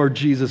 the Lord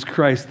Jesus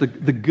Christ, the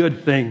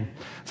good thing.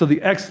 So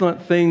the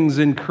excellent things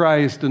in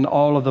Christ and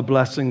all of the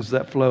blessings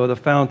that flow, the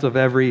fount of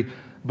every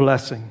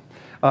blessing.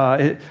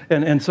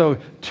 And so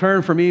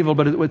turn from evil,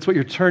 but it's what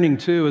you're turning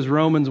to is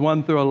Romans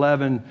 1 through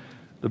 11,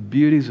 the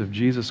beauties of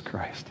Jesus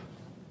Christ.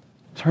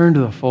 Turn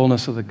to the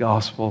fullness of the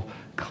gospel,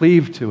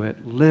 cleave to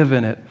it, live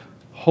in it,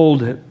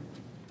 hold it,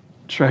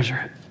 treasure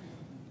it.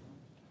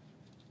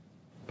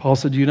 Paul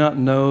said, do you not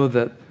know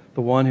that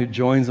the one who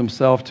joins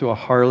himself to a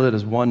harlot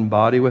is one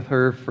body with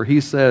her? For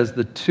he says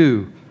the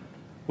two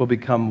will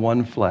become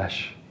one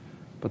flesh.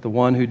 But the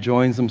one who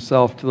joins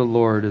himself to the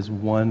Lord is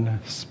one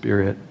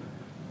spirit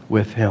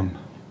with him.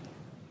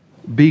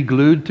 Be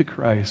glued to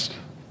Christ,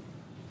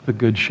 the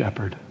good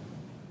shepherd.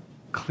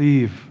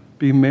 Cleave,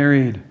 be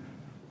married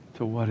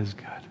to what is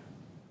good.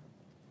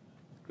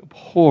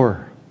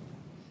 Abhor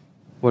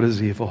what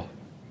is evil.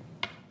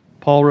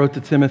 Paul wrote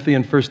to Timothy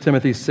in 1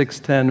 Timothy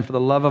 6:10, "For the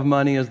love of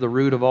money is the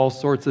root of all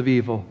sorts of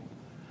evil.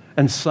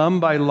 And some,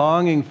 by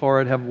longing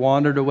for it, have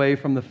wandered away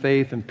from the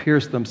faith and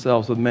pierced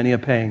themselves with many a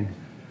pang.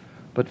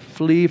 But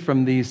flee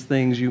from these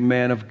things, you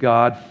man of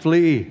God.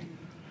 Flee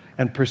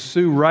and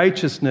pursue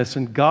righteousness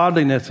and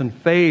godliness and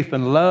faith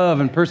and love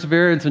and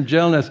perseverance and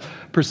gentleness.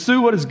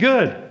 Pursue what is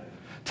good."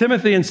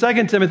 Timothy in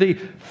 2 Timothy,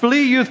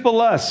 "Flee youthful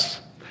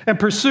lusts and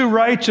pursue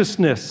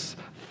righteousness,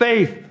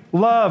 faith,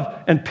 love,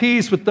 and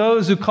peace with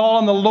those who call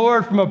on the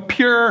Lord from a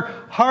pure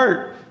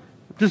heart."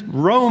 Just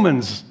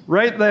Romans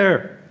right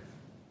there.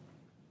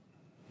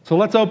 So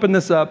let's open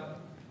this up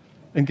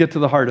and get to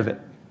the heart of it.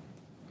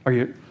 Are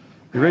you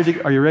ready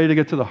to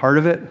get to the heart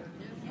of it?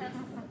 Yes.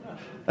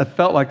 That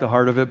felt like the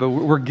heart of it, but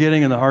we're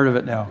getting in the heart of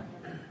it now.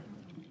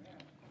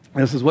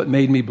 This is what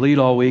made me bleed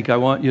all week. I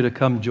want you to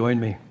come join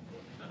me.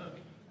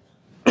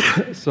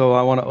 So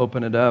I want to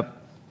open it up.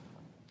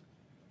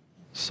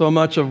 So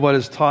much of what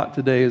is taught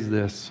today is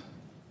this.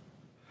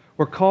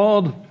 We're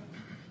called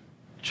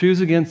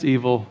choose against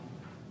evil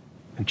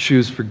and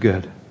choose for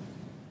good.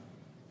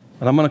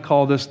 And I'm going to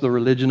call this the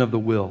religion of the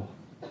will.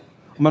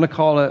 I'm going to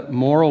call it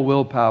moral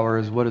willpower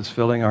is what is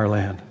filling our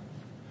land.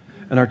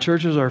 And our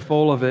churches are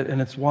full of it,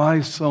 and it's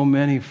why so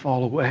many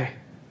fall away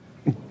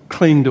and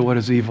cling to what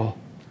is evil.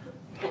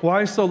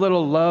 Why so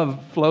little love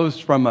flows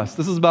from us.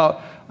 This is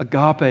about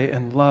agape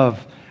and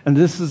love. And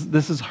this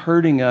is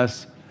hurting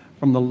us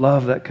from the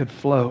love that could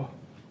flow.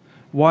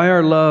 Why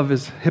our love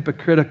is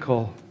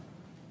hypocritical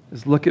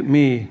is look at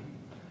me.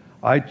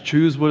 I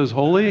choose what is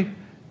holy,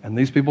 and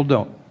these people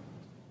don't.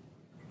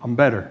 I'm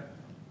better.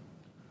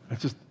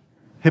 It's just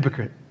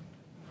hypocrite.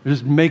 You're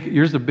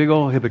just a big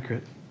old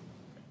hypocrite.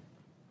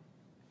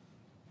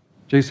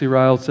 J.C.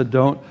 Ryle said,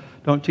 don't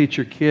teach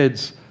your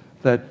kids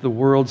that the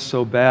world's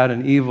so bad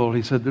and evil.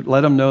 He said,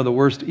 let them know the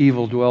worst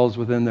evil dwells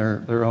within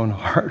their own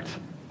heart.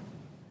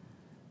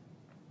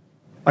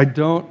 I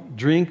don't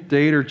drink,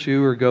 date, or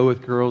chew, or go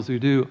with girls who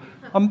do.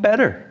 I'm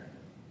better.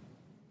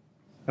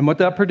 And what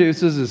that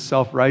produces is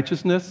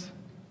self-righteousness,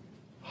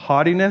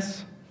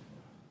 haughtiness,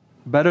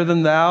 better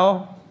than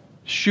thou,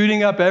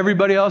 shooting up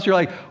everybody else. You're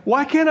like,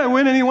 why can't I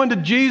win anyone to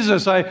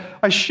Jesus?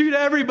 I shoot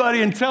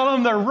everybody and tell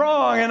them they're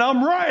wrong and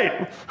I'm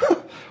right.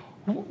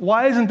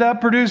 Why isn't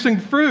that producing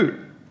fruit?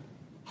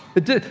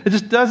 It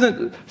just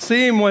doesn't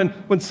seem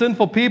when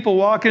sinful people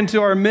walk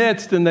into our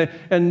midst and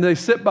they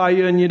sit by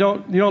you and you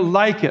don't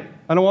like it.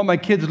 I don't want my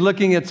kids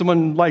looking at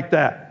someone like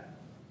that.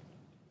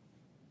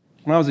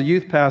 When I was a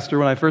youth pastor,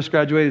 when I first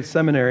graduated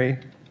seminary,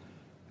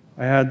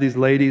 I had these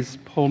ladies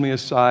pull me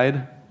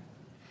aside,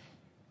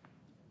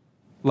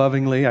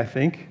 lovingly, I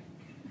think.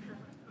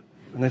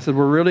 And they said,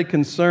 we're really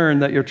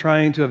concerned that you're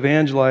trying to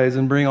evangelize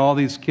and bring all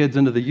these kids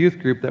into the youth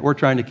group that we're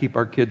trying to keep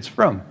our kids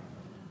from.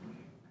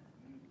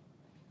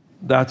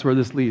 That's where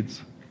this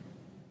leads.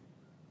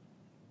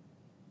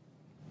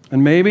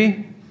 And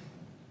maybe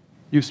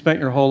you've spent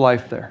your whole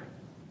life there.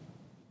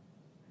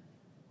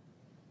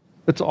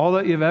 It's all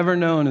that you've ever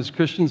known is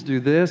Christians do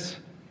this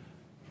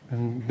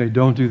and they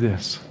don't do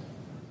this.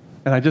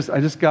 And I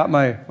just got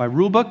my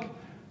rule book, and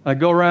I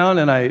go around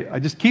and I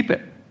just keep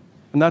it.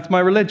 And that's my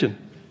religion.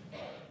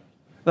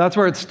 That's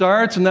where it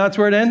starts and that's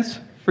where it ends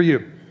for you.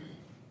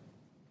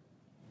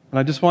 And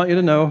I just want you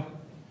to know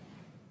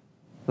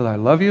that I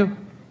love you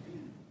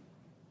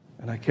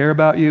and I care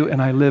about you,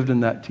 and I lived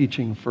in that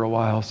teaching for a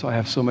while, so I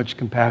have so much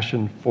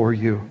compassion for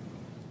you.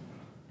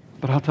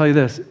 But I'll tell you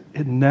this,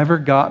 it never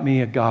got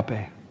me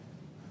agape.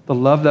 The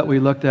love that we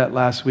looked at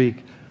last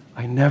week,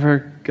 I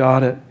never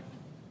got it.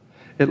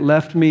 It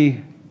left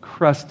me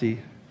crusty,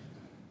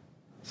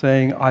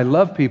 saying, I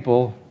love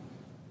people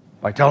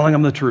by telling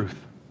them the truth.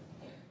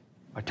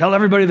 I tell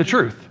everybody the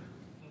truth.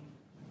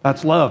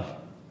 That's love.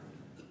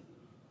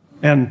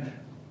 And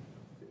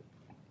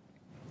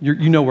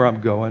you know where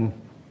I'm going.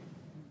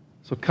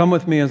 So come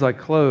with me as I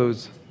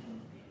close.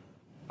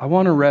 I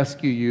want to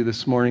rescue you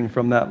this morning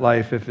from that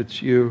life if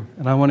it's you.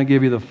 And I want to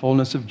give you the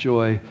fullness of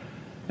joy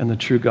and the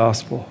true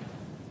gospel.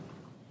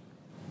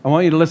 I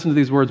want you to listen to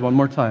these words one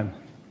more time.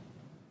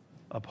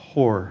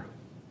 Abhor.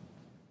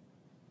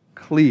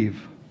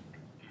 Cleave.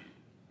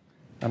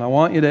 And I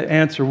want you to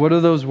answer, what do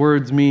those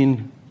words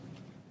mean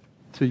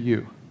to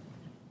you?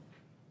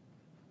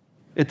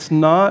 It's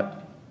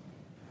not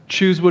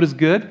choose what is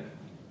good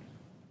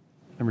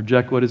and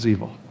reject what is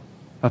evil.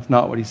 That's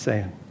not what he's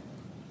saying.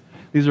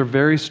 These are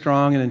very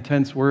strong and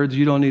intense words.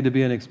 You don't need to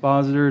be an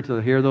expositor to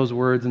hear those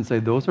words and say,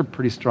 those are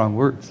pretty strong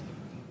words.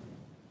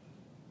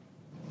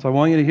 So I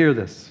want you to hear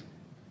this.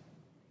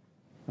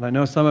 And I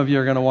know some of you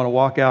are going to want to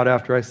walk out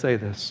after I say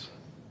this.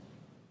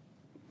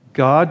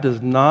 God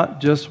does not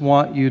just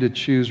want you to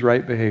choose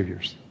right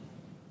behaviors.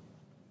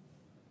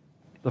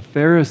 The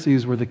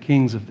Pharisees were the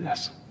kings of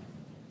this.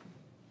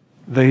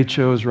 They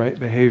chose right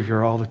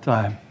behavior all the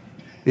time.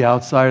 The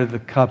outside of the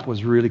cup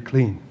was really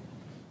clean.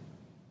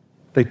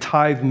 They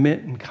tithe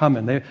mint and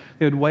cumin. They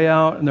would weigh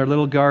out in their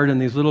little garden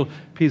these little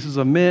pieces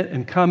of mint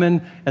and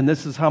cumin, and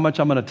this is how much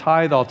I'm going to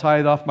tithe. I'll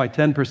tithe off my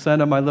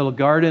 10% of my little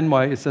garden.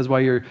 Why it says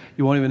you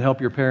won't even help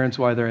your parents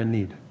while they're in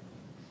need.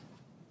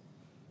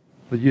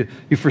 But you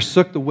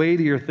forsook the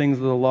weightier things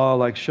of the law,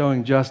 like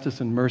showing justice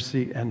and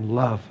mercy and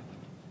love.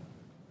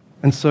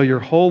 And so your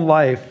whole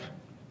life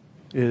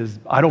is,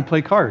 I don't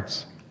play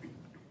cards.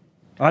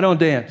 I don't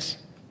dance.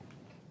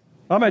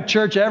 I'm at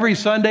church every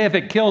Sunday if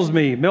it kills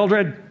me,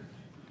 Mildred.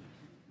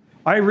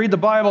 I read the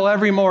Bible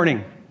every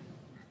morning.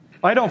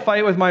 I don't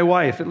fight with my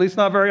wife, at least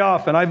not very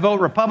often. I vote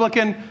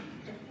Republican,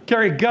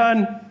 carry a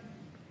gun.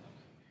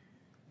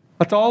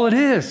 That's all it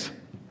is.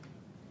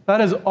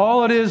 That is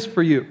all it is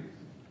for you.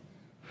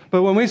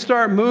 But when we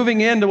start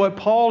moving into what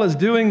Paul is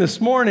doing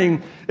this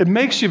morning, it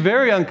makes you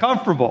very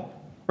uncomfortable,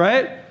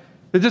 right?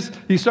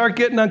 You start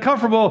getting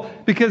uncomfortable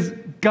because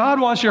God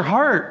wants your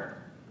heart.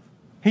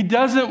 He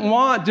doesn't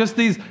want just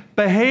these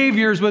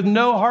behaviors with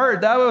no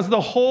heart. That was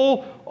the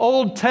whole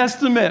Old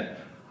Testament.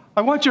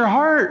 I want your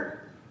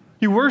heart.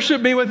 You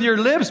worship me with your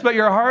lips, but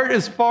your heart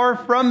is far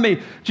from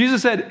me.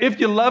 Jesus said, if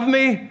you love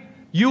me,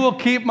 you will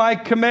keep my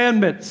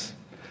commandments.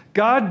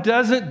 God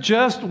doesn't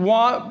just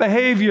want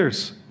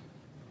behaviors.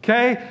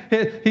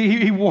 Okay?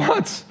 He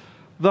wants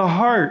the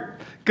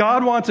heart.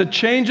 God wants a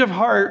change of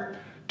heart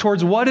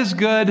towards what is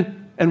good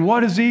and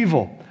what is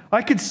evil.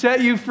 I could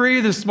set you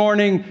free this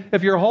morning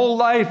if your whole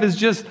life is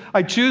just,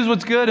 I choose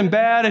what's good and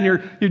bad,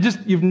 and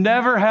you've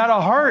never had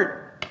a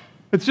heart.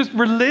 It's just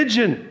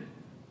religion.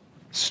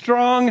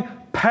 Strong,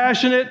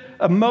 passionate,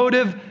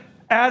 emotive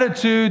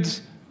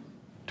attitudes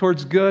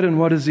towards good and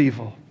what is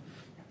evil.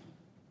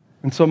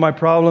 And so my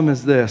problem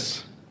is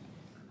this.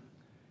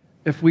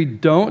 If we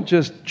don't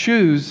just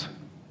choose,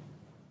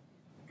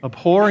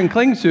 abhor, and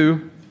cling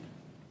to,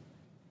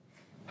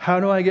 how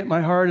do I get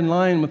my heart in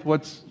line with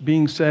what's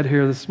being said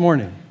here this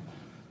morning?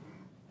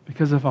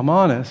 Because if I'm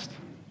honest,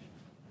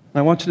 and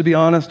I want you to be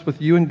honest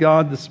with you and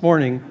God this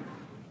morning,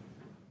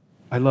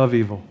 I love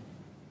evil.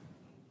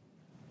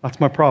 That's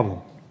my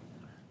problem.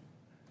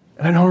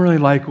 And I don't really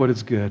like what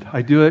is good.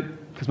 I do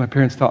it because my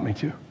parents taught me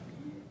to.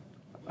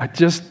 I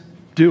just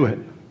do it.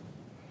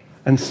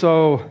 And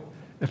so,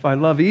 if I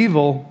love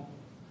evil,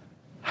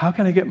 how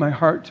can I get my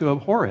heart to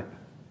abhor it?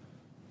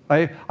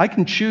 I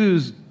can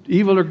choose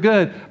evil or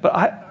good, but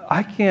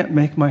I can't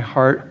make my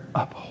heart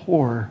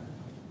abhor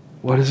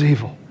what is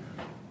evil.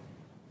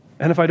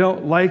 And if I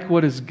don't like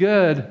what is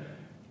good,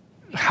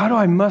 how do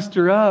I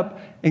muster up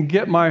and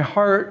get my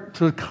heart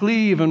to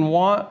cleave and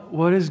want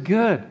what is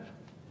good?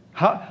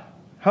 How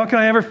can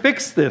I ever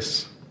fix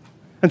this?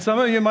 And some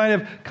of you might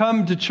have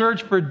come to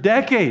church for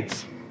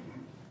decades,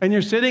 and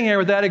you're sitting here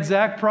with that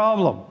exact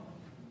problem.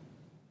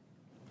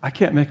 I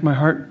can't make my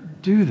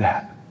heart do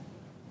that.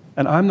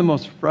 And I'm the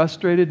most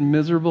frustrated,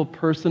 miserable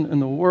person in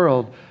the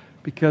world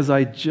because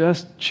I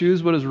just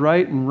choose what is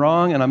right and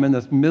wrong, and I'm in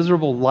this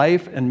miserable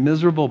life and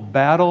miserable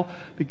battle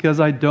because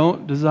I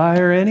don't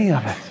desire any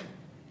of it.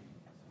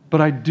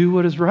 But I do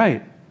what is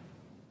right.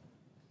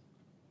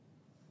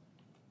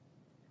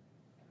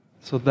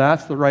 So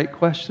that's the right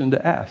question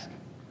to ask.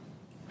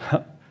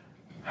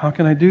 How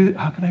can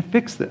I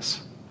fix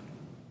this?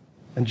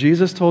 And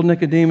Jesus told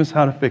Nicodemus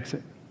how to fix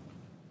it.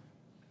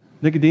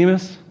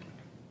 Nicodemus,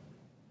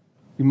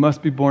 you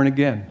must be born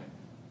again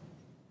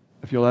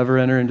if you'll ever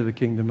enter into the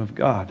kingdom of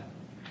God.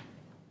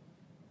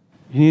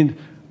 You need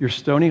your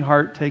stony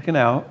heart taken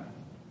out,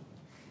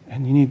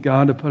 and you need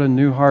God to put a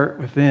new heart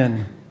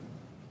within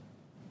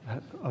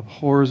that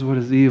abhors what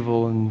is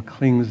evil and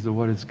clings to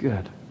what is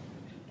good.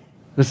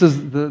 This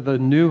is the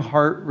new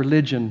heart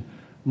religion,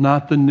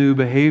 not the new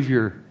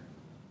behavior.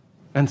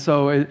 And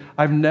so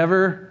I've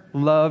never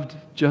loved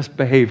just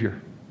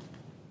behavior.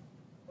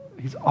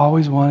 He's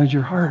always wanted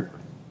your heart.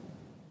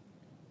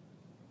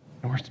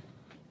 And we're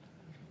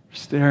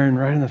staring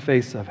right in the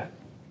face of it.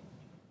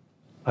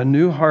 A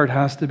new heart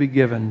has to be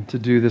given to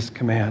do this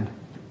command.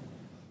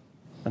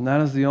 And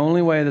that is the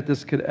only way that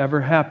this could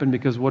ever happen,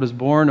 because what is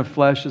born of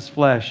flesh is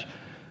flesh.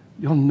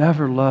 You'll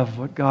never love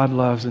what God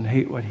loves and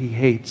hate what He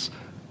hates.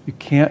 You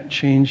can't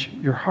change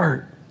your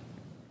heart.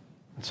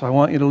 And so I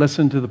want you to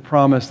listen to the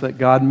promise that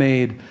God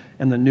made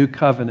in the new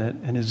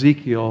covenant in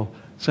Ezekiel,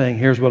 saying,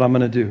 here's what I'm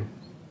going to do.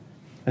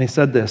 And He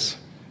said this,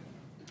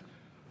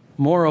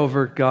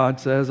 moreover, God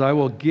says, I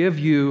will give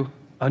you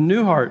a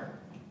new heart,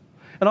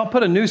 and I'll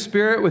put a new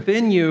spirit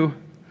within you.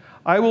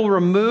 I will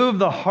remove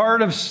the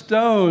heart of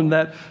stone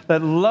that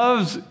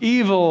loves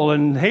evil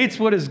and hates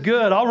what is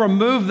good. I'll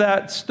remove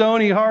that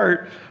stony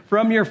heart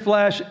from your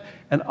flesh,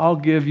 and I'll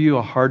give you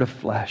a heart of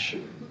flesh.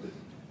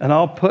 And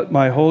I'll put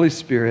my Holy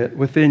Spirit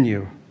within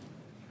you,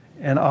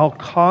 and I'll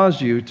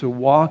cause you to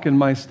walk in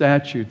my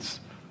statutes,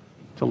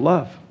 to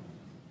love.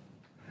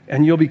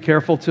 And you'll be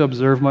careful to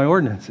observe my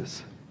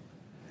ordinances.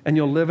 And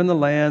you'll live in the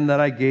land that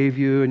I gave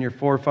you and your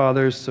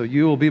forefathers, so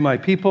you will be my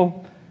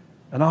people,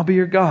 and I'll be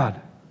your God.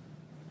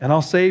 And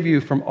I'll save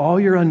you from all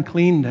your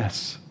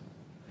uncleanness.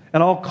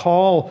 And I'll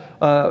call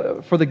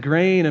for the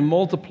grain and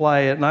multiply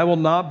it, and I will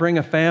not bring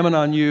a famine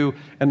on you,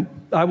 and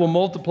I will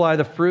multiply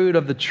the fruit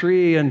of the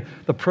tree and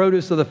the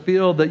produce of the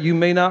field, that you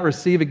may not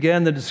receive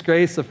again the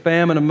disgrace of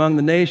famine among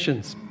the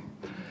nations.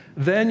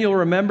 Then you'll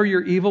remember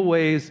your evil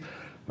ways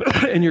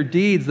and your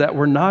deeds that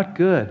were not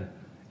good,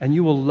 and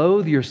you will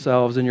loathe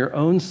yourselves in your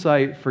own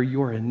sight for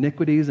your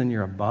iniquities and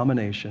your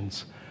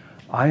abominations.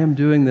 I am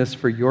doing this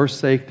for your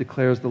sake,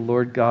 declares the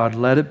Lord God.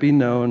 Let it be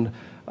known.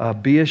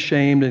 Be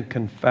ashamed and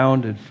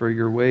confounded for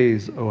your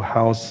ways, O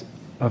house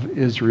of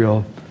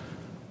Israel.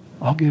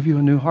 I'll give you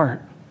a new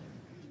heart.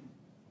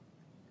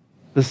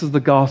 This is the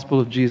gospel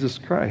of Jesus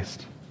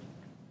Christ.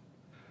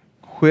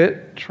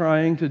 Quit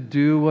trying to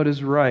do what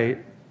is right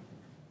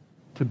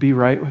to be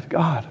right with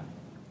God.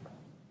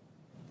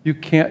 You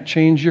can't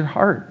change your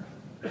heart.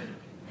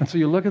 And so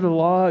you look at the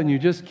law and you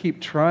just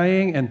keep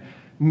trying and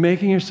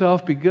making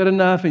yourself be good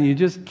enough, and you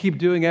just keep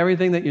doing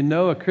everything that you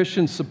know a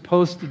Christian's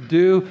supposed to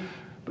do,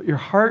 but your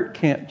heart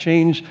can't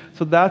change.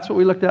 So that's what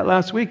we looked at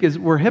last week, is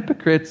we're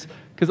hypocrites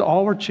because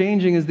all we're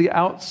changing is the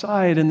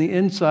outside and the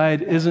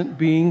inside isn't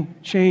being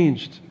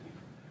changed.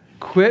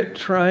 Quit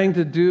trying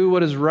to do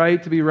what is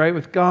right to be right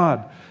with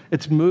God.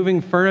 It's moving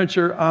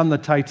furniture on the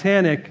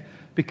Titanic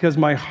because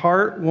my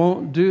heart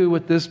won't do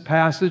what this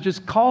passage is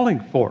calling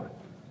for.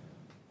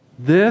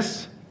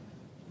 This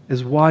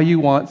is why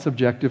you want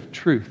subjective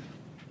truth.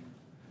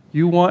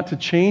 You want to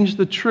change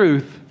the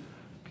truth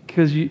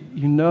because you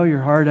know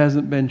your heart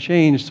hasn't been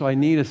changed, so I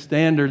need a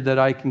standard that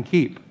I can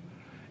keep.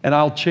 And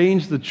I'll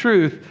change the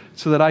truth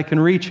so that I can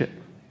reach it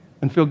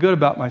and feel good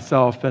about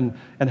myself and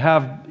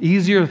have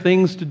easier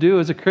things to do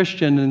as a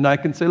Christian. And I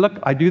can say, look,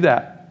 I do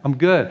that. I'm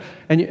good.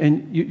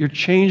 And you're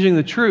changing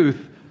the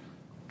truth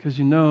because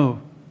you know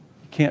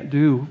you can't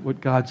do what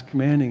God's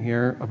commanding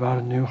here about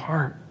a new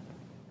heart.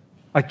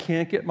 I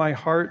can't get my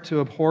heart to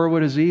abhor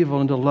what is evil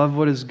and to love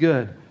what is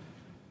good.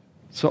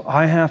 So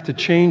I have to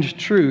change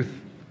truth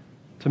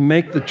to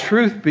make the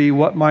truth be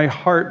what my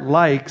heart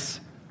likes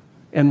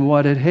and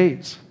what it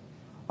hates.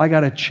 I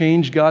got to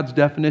change God's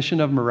definition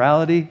of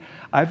morality.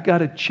 I've got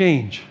to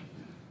change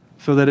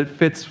so that it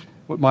fits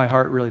what my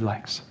heart really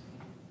likes.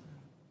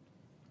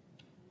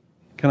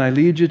 Can I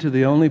lead you to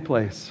the only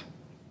place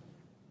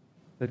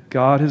that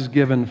God has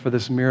given for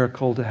this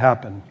miracle to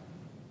happen?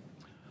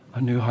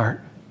 A new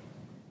heart.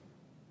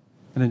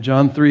 And in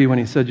John 3, when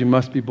he said you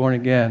must be born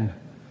again,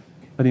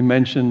 that he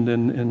mentioned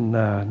in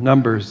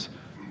Numbers,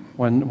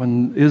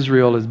 when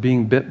Israel is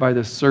being bit by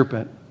this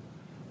serpent,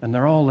 and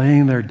they're all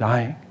laying there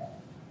dying.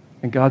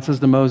 And God says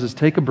to Moses,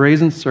 take a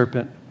brazen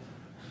serpent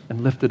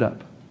and lift it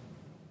up.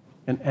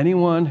 And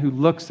anyone who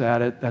looks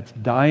at it that's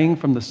dying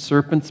from the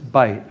serpent's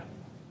bite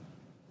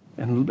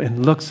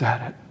and looks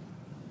at it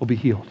will be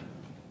healed.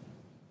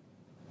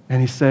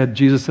 And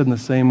Jesus said in the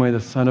same way, the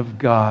Son of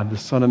God, the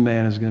Son of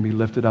Man, is going to be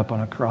lifted up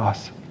on a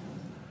cross.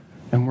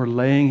 And we're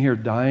laying here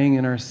dying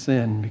in our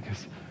sin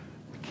because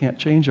we can't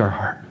change our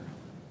heart.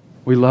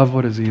 We love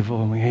what is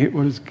evil and we hate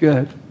what is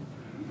good.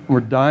 And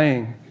we're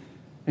dying.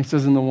 And he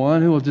says, and the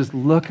one who will just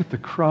look at the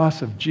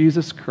cross of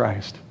Jesus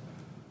Christ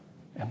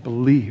and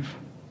believe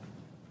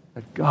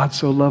that God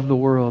so loved the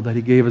world that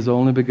he gave his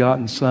only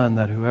begotten Son,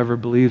 that whoever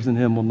believes in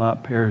him will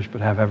not perish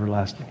but have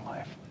everlasting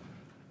life.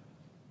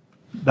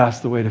 That's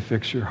the way to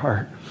fix your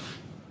heart.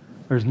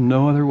 There's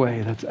no other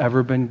way that's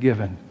ever been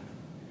given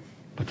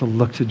but to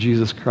look to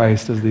Jesus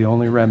Christ as the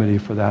only remedy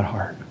for that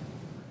heart.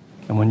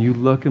 And when you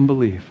look and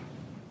believe,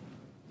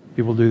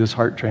 he will do this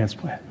heart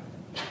transplant.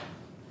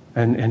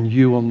 And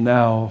you will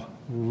now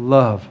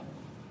love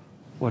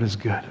what is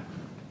good.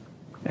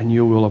 And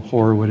you will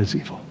abhor what is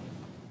evil.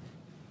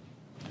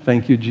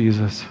 Thank you,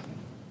 Jesus,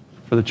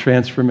 for the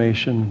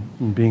transformation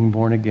and being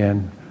born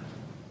again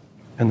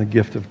and the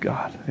gift of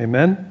God.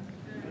 Amen?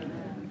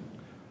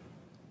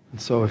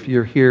 And so if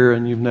you're here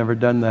and you've never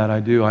done that,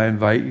 I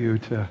invite you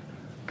to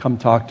come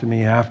talk to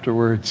me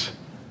afterwards.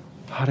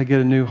 How to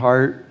get a new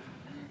heart.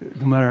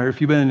 No matter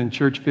if you've been in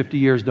church 50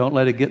 years, don't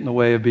let it get in the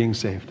way of being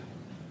saved.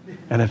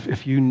 And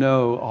if you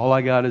know all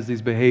I got is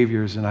these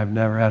behaviors and I've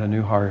never had a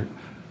new heart,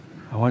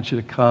 I want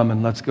you to come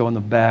and let's go in the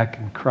back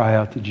and cry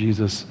out to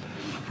Jesus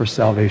for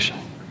salvation.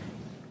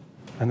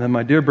 And then,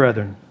 my dear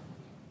brethren,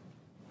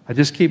 I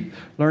just keep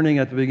learning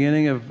at the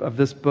beginning of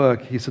this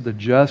book, he said, the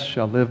just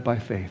shall live by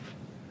faith.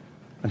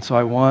 And so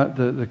I want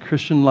the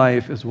Christian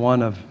life is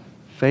one of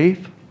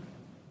faith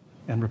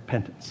and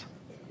repentance.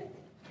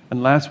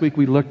 And last week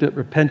we looked at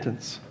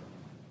repentance.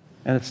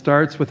 And it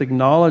starts with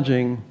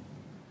acknowledging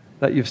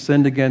that you've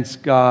sinned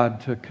against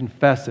God, to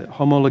confess it,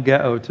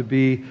 homologeo, to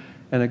be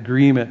in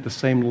agreement, the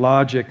same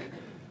logic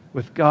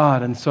with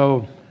God. And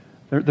so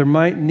there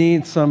might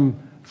need some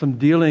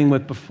dealing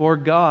with before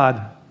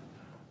God.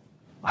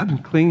 I've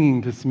been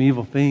clinging to some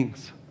evil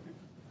things.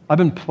 I've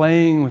been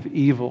playing with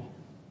evil.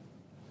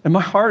 And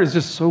my heart is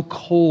just so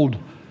cold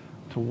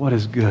to what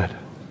is good.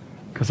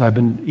 Because I've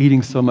been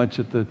eating so much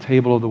at the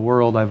table of the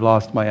world, I've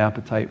lost my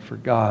appetite for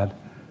God.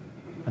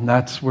 And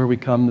that's where we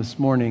come this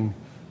morning,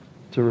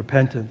 to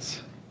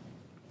repentance.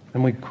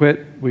 And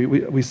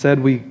we said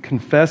we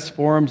confess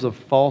forms of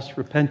false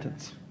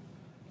repentance.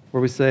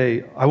 where we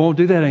say, I won't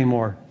do that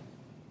anymore.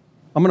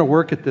 I'm going to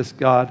work at this,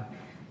 God.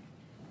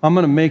 I'm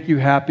going to make you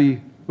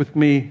happy with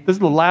me. This is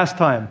the last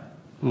time.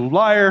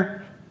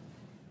 Liar.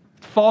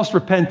 False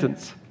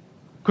repentance.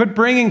 Quit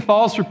bringing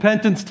false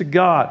repentance to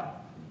God.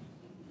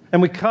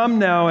 And we come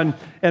now,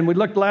 and we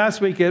looked last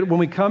week at when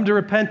we come to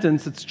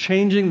repentance, it's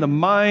changing the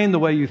mind, the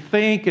way you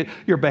think,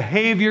 your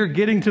behavior,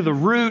 getting to the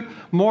root,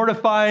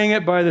 mortifying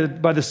it by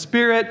the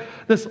Spirit.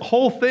 This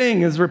whole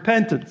thing is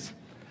repentance.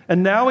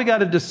 And now we got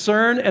to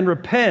discern and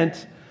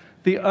repent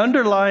the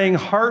underlying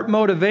heart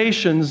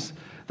motivations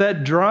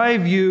that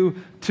drive you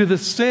to the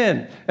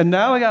sin. And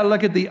now we got to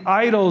look at the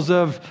idols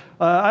of,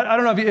 I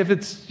don't know if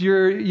it's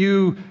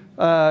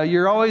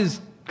you're always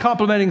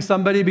complimenting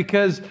somebody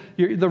because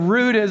the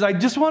root is, I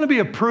just want to be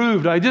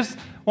approved. I just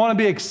want to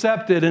be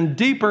accepted. And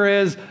deeper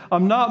is,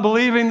 I'm not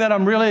believing that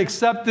I'm really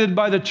accepted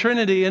by the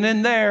Trinity and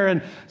in there.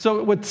 And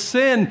so with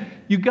sin,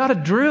 you got to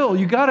drill.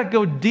 You got to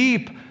go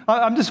deep.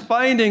 I'm just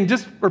finding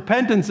just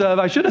repentance of,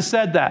 I should have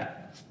said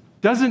that.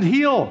 Doesn't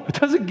heal. It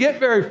doesn't get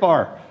very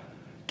far.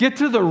 Get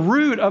to the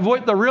root of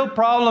what the real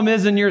problem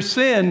is in your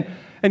sin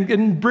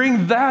and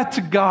bring that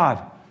to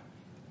God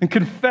and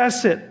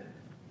confess it.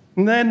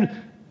 And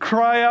then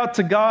cry out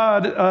to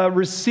God,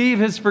 receive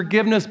His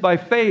forgiveness by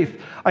faith.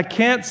 I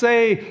can't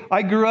say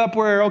I grew up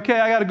where, okay,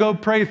 I got to go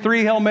pray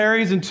 3 Hail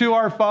Marys and 2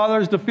 Our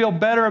Fathers to feel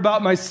better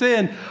about my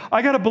sin.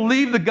 I got to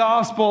believe the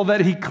gospel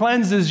that He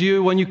cleanses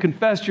you when you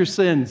confess your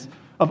sins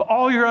of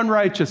all your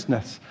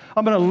unrighteousness.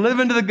 I'm going to live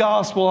into the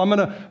gospel. I'm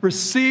going to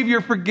receive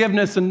your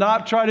forgiveness and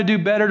not try to do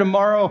better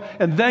tomorrow,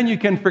 and then you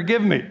can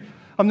forgive me.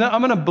 I'm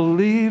going to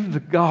believe the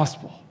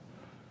gospel,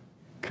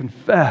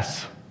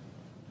 confess,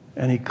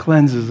 and He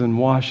cleanses and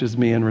washes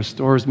me and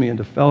restores me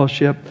into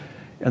fellowship.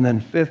 And then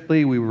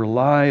fifthly, we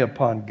rely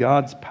upon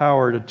God's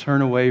power to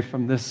turn away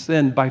from this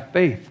sin by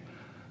faith.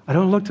 I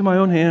don't look to my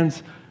own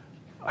hands.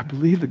 I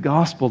believe the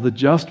gospel. The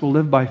just will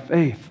live by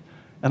faith.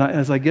 And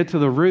as I get to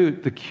the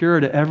root, the cure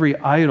to every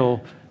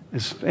idol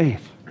is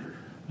faith.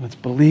 And it's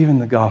believing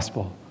the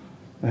gospel.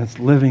 And it's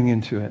living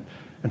into it.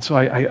 And so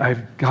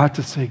I've got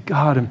to say,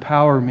 God,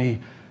 empower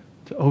me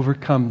to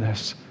overcome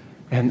this.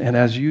 And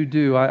as you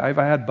do, I've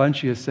had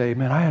Bunchia say,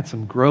 man, I had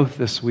some growth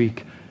this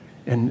week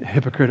in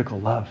hypocritical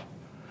love.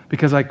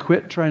 Because I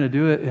quit trying to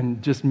do it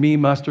and just me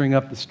mustering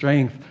up the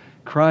strength,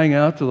 crying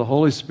out to the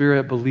Holy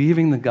Spirit,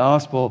 believing the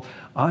gospel.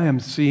 I am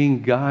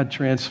seeing God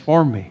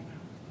transform me.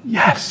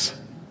 Yes.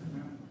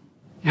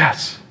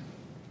 Yes.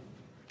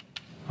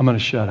 I'm going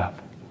to shut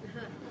up.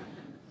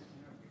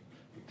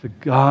 To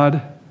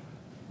God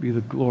be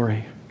the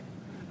glory.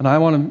 And I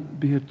want to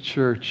be a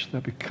church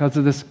that because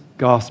of this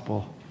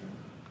gospel,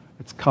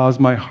 it's caused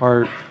my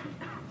heart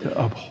to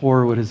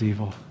abhor what is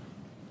evil.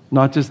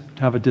 Not just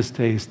have a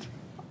distaste,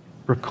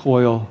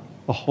 recoil,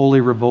 a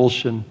holy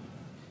revulsion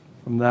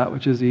from that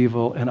which is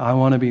evil. And I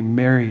want to be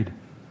married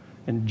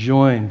and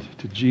joined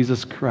to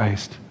Jesus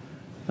Christ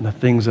and the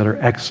things that are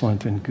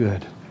excellent and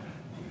good.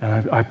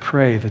 And I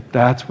pray that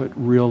that's what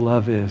real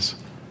love is,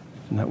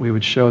 and that we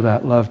would show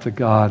that love to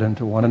God and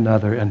to one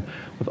another. And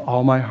with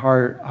all my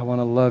heart, I want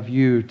to love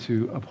you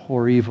to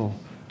abhor evil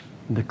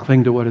and to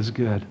cling to what is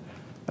good.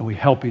 And we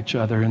help each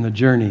other in the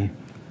journey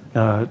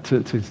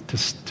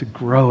to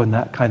grow in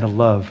that kind of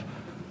love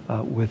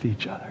with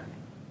each other.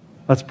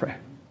 Let's pray.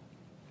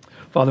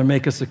 Father,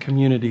 make us a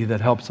community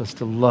that helps us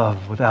to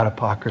love without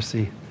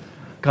hypocrisy.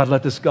 God,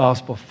 let this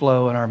gospel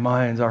flow in our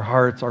minds, our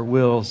hearts, our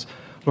wills.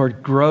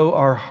 Lord, grow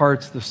our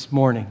hearts this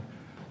morning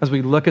as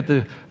we look at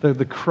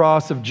the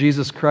cross of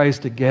Jesus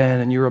Christ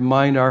again, and you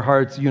remind our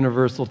hearts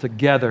universal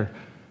together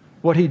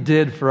what He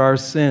did for our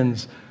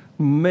sins.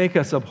 Make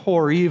us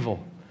abhor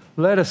evil.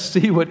 Let us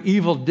see what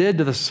evil did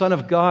to the Son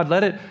of God.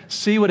 Let it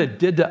see what it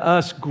did to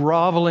us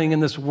groveling in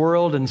this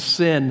world in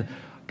sin.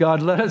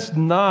 God, let us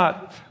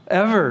not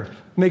ever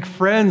make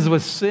friends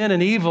with sin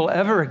and evil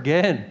ever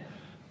again.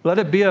 Let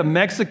it be a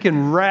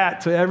Mexican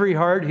rat to every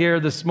heart here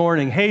this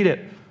morning. Hate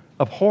it.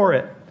 Abhor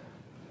it.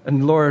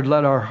 And Lord,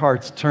 let our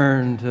hearts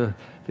turn to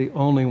the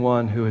only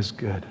one who is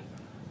good,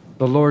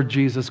 the Lord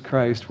Jesus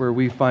Christ, where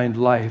we find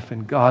life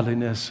and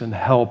godliness and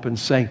help and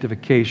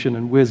sanctification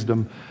and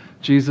wisdom.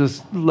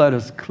 Jesus, let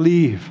us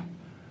cleave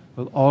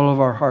with all of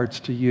our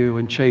hearts to you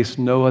and chase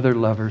no other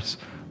lovers.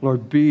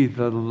 Lord, be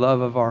the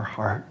love of our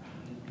heart.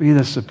 Be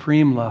the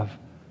supreme love.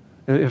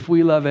 If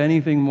we love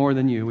anything more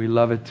than you, we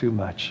love it too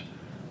much.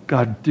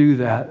 God, do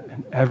that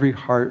in every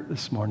heart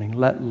this morning.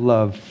 Let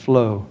love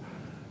flow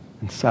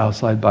in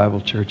Southside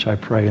Bible Church, I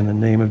pray, in the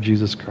name of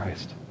Jesus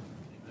Christ.